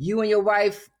 You and your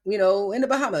wife, in the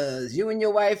Bahamas. You and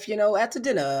your wife, at the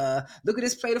dinner. Look at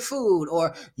this plate of food.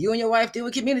 Or you and your wife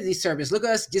doing community service. Look at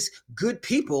us, just good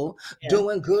people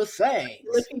doing good things.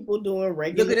 Good people doing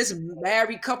regular. Look at this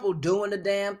married couple doing the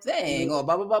damn thing. Or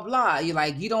blah, blah, blah, blah. You're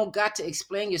like, you don't got to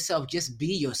explain yourself. Just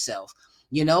be yourself.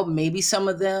 Maybe some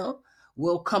of them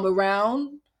will come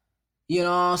around. You know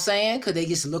what I'm saying? Because they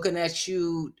just looking at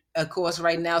you, of course,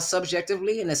 right now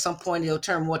subjectively, and at some point they'll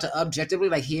turn more to objectively.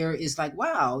 Like, here is like,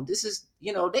 wow, this is,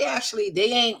 they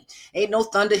ain't no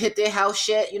thunder hit their house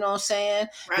yet. You know what I'm saying?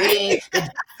 Right. They ain't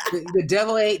the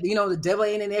devil ain't, the devil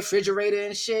ain't in their refrigerator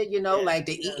and shit. Like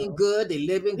they eating good, they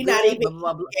living good. Not even blah,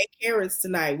 blah, blah. Carrots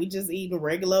tonight. We just eating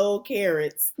regular old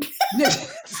carrots.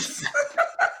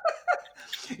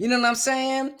 You know what I'm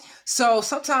saying? So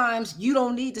sometimes you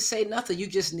don't need to say nothing. You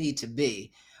just need to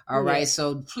be. All right.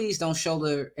 So please don't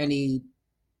shoulder any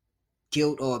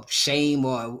guilt or shame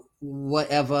or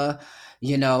whatever.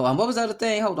 What was the other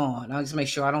thing? Hold on. I'll just make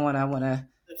sure. I want to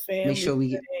make sure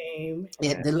we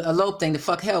get the elope thing. The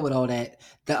fuck hell with all that.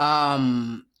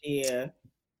 Because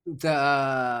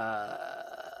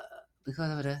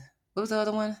of what was the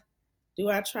other one? Do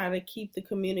I try to keep the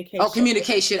communication? Oh,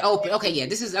 communication open. Okay, yeah,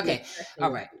 this is okay. All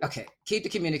right, okay. Keep the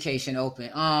communication open.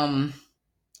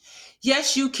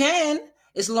 Yes, you can,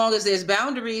 as long as there's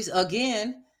boundaries.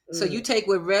 Again, so you take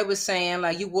what Red was saying,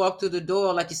 like you walk through the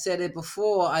door, like you said it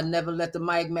before. I never let the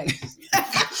mic.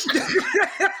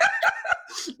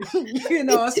 You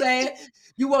know what I'm saying?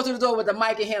 You walk through the door with the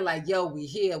mic in hand, like, yo, we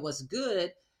here. What's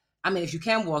good? I mean, if you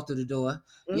can walk through the door,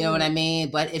 you know what I mean?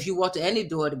 But if you walk to any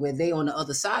door where they on the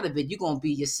other side of it, you're going to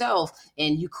be yourself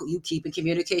and you keeping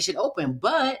communication open.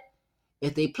 But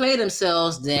if they play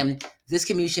themselves, then this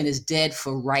communication is dead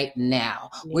for right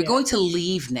now. Yeah. We're going to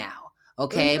leave now.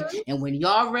 Okay. Mm-hmm. And when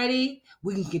y'all ready,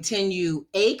 we can continue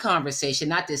a conversation,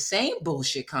 not the same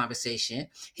bullshit conversation.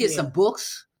 Here's some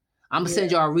books. I'm gonna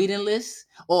send y'all a reading list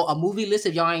or a movie list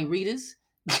if y'all ain't readers.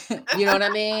 You know what I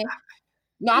mean?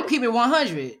 No, I'm keeping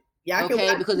 100.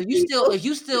 Okay, because if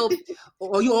you still,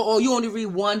 or you only read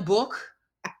one book,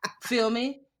 feel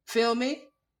me?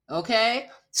 Okay,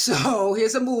 so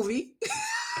here's a movie.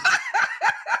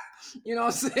 You know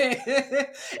what I'm saying?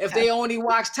 If they only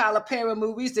watch Tyler Perry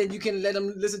movies, then you can let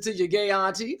them listen to your gay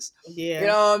aunties. Yeah, you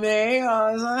know what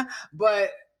I mean?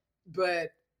 But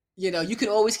you know, you can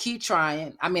always keep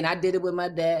trying. I mean, I did it with my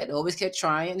dad. Always kept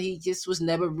trying. He just was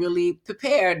never really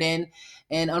prepared, and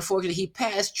unfortunately, he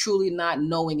passed truly not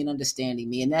knowing and understanding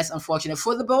me, and that's unfortunate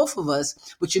for the both of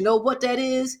us. But you know what that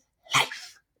is? Life.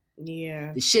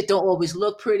 Yeah. The shit don't always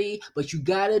look pretty, but you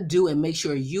gotta do and make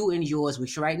sure you and yours,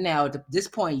 which right now at this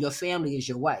point, your family is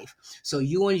your wife. So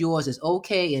you and yours is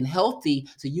okay and healthy,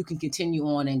 so you can continue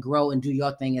on and grow and do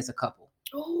your thing as a couple.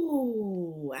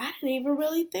 Oh, I didn't even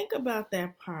really think about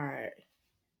that part.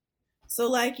 So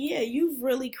like, yeah, you've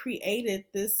really created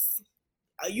this,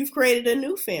 you've created a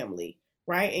new family,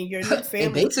 right? And your new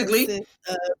family basically consists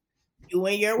of you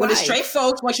and your wife. When the straight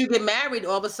folks, once you get married,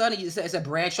 all of a sudden it's a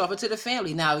branch off into the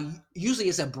family. Now, usually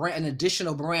it's an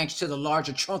additional branch to the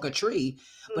larger trunk or tree.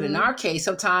 But in our case,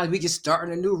 sometimes we just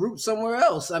starting a new root somewhere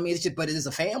else. I mean, but it is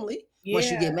a family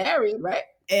once you get married, right?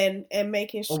 And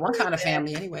making sure, or one kind of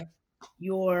family anyway.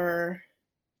 Your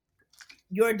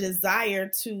desire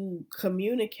to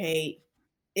communicate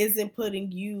isn't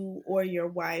putting you or your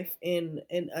wife in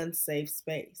an unsafe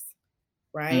space.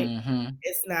 Right? Mm-hmm.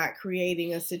 It's not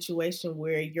creating a situation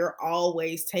where you're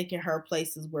always taking her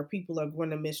places where people are going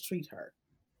to mistreat her.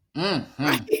 Mm-hmm.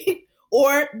 Right?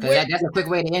 Or that's a quick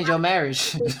way to end your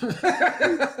marriage.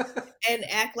 And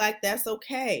act like that's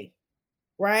okay.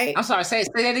 Right? I'm sorry, say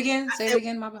that again. Say it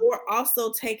again, Mama. Or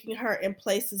also taking her in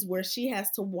places where she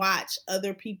has to watch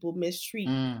other people mistreat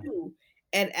you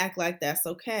and act like that's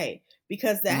okay.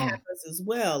 Because that happens as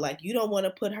well. Like, you don't want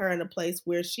to put her in a place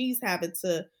where she's having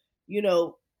to, you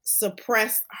know,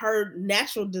 suppress her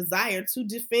natural desire to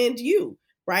defend you,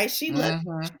 right? She doesn't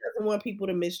want people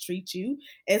to mistreat you.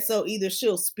 And so either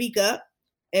she'll speak up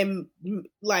and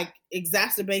like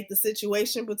exacerbate the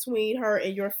situation between her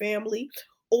and your family,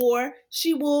 or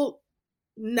she will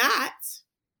not.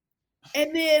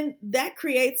 And then that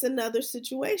creates another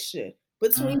situation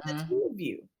between the two of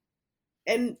you.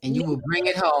 And you will bring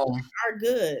it home. Are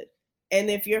good. And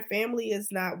if your family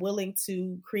is not willing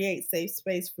to create safe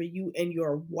space for you and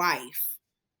your wife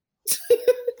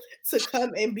to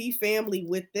come and be family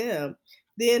with them,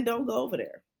 then don't go over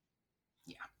there.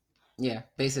 Yeah,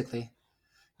 basically.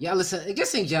 Yeah, listen,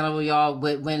 just in general, y'all,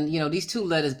 when, you know, these two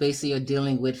letters basically are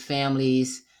dealing with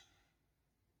families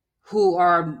who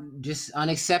are just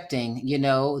unaccepting, you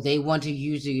know, they want to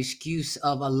use the excuse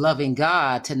of a loving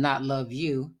God to not love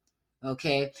you.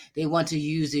 Okay, they want to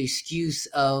use the excuse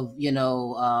of, you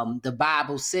know, the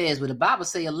Bible says, well, the Bible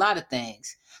say a lot of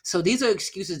things. So these are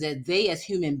excuses that they as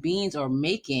human beings are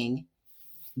making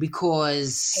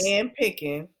because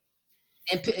picking.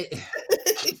 Exactly.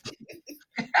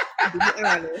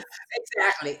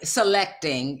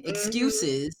 Selecting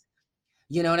excuses,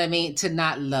 you know what I mean, to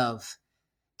not love.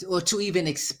 Or to even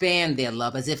expand their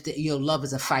love, as if your love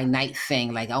is a finite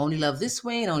thing. Like, I only love this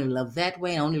way, and I only love that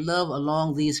way, and I only love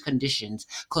along these conditions,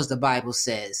 because the Bible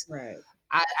says. Right.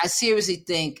 I seriously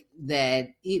think that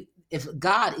if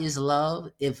God is love,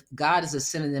 if God is a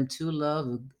synonym to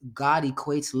love, God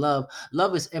equates love.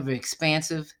 Love is ever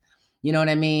expansive. You know what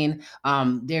I mean?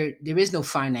 There is no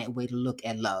finite way to look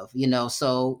at love. You know,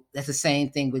 so that's the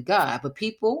same thing with God. But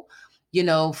people, you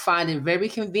know, find it very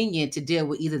convenient to deal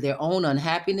with either their own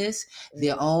unhappiness,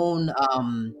 their own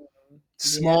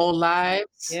small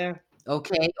lives,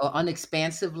 okay, or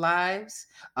unexpansive lives,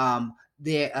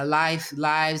 their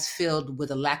lives filled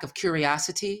with a lack of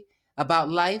curiosity about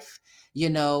life, you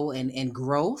know, and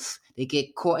growth. They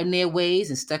get caught in their ways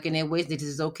and stuck in their ways. They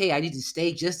just, okay, I need to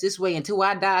stay just this way until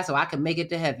I die so I can make it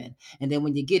to heaven. And then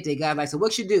when you get there, God like, so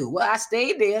what you do? Well, I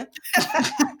stayed there.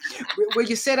 Where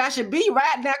you said I should be,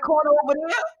 right in that corner over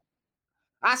there.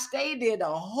 I stayed there the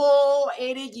whole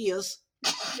 80 years.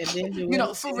 And then you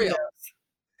know, for real.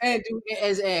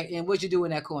 And what you do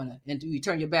in that corner? And do you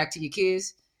turn your back to your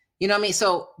kids? You know what I mean?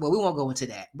 So, well, we won't go into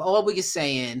that. But all we're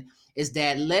saying is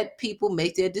that let people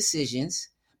make their decisions,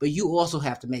 but you also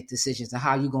have to make decisions on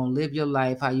how you're going to live your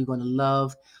life, how you're going to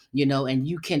love, you know, and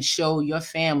you can show your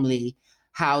family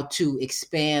how to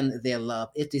expand their love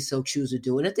if they so choose to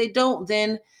do it. If they don't,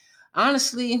 then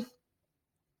honestly,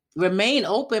 remain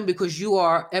open because you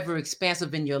are ever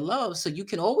expansive in your love. So you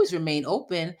can always remain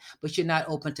open, but you're not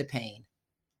open to pain.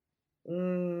 You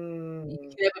can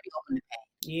never be open to pain.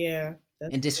 Yeah.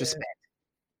 And disrespect.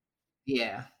 Good.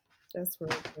 Yeah. That's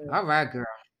really good. All right, girl.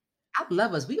 I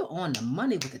love us. We are on the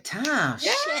money with the time.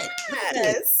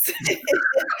 Yes. Shit.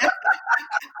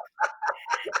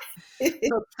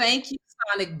 So thank you,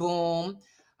 Sonic Boom.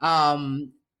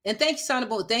 And thank you, Sonic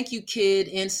Boom. Thank you, Kid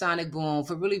and Sonic Boom,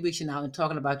 for really reaching out and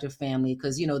talking about your family.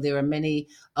 Because, there are many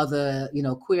other,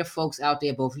 queer folks out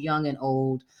there, both young and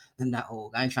old. And not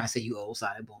old. I ain't trying to say you old,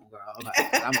 Sonic Boom, girl.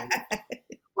 I'm old.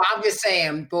 Well, I'm just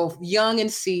saying, both young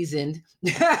and seasoned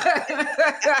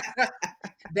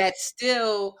that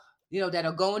still, that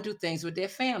are going through things with their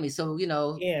family. So,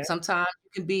 sometimes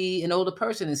you can be an older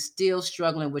person and still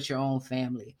struggling with your own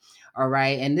family. All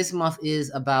right. And this month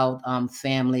is about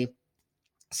family.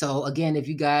 So again, if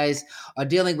you guys are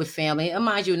dealing with family, and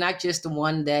mind you, not just the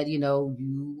one that,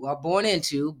 you are born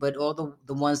into, but all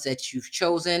the ones that you've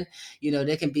chosen,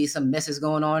 there can be some messes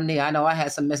going on there. I know I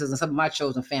had some messes in some of my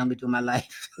chosen family through my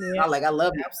life. Yeah, I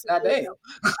love you. Goddamn.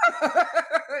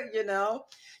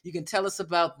 You can tell us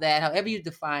about that. However you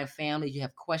define family, you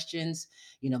have questions,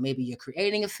 maybe you're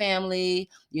creating a family,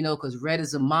 because Red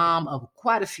is a mom of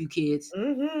quite a few kids.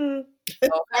 Mm-hmm.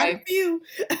 Okay. A few.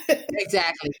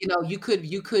 Exactly.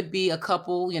 You could be a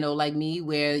couple, like me,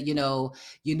 where, you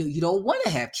don't want to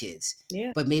have kids,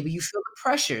 but maybe you feel the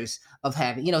pressures of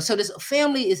having, so this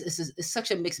family is such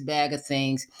a mixed bag of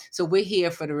things. So we're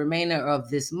here for the remainder of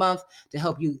this month to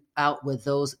help you out with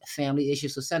those family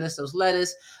issues. So send us those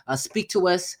letters, speak to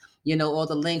us, all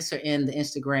the links are in the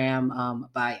Instagram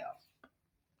bio.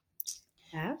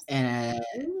 Absolutely. And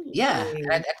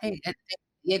I think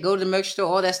go to the merch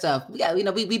store, all that stuff. We got,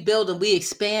 we build and we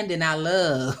expand in our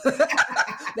love.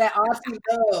 That awesome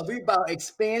love. We about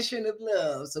expansion of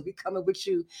love. So we coming with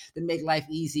you to make life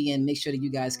easy and make sure that you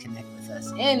guys connect with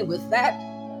us. And with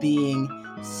that being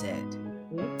said,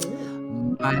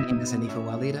 my name is Hanifa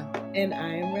Walida. And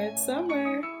I am Red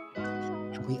Summer.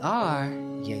 And we are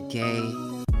your gay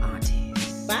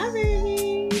aunties. Bye,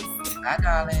 babies. Bye,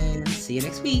 darling. See you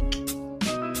next week.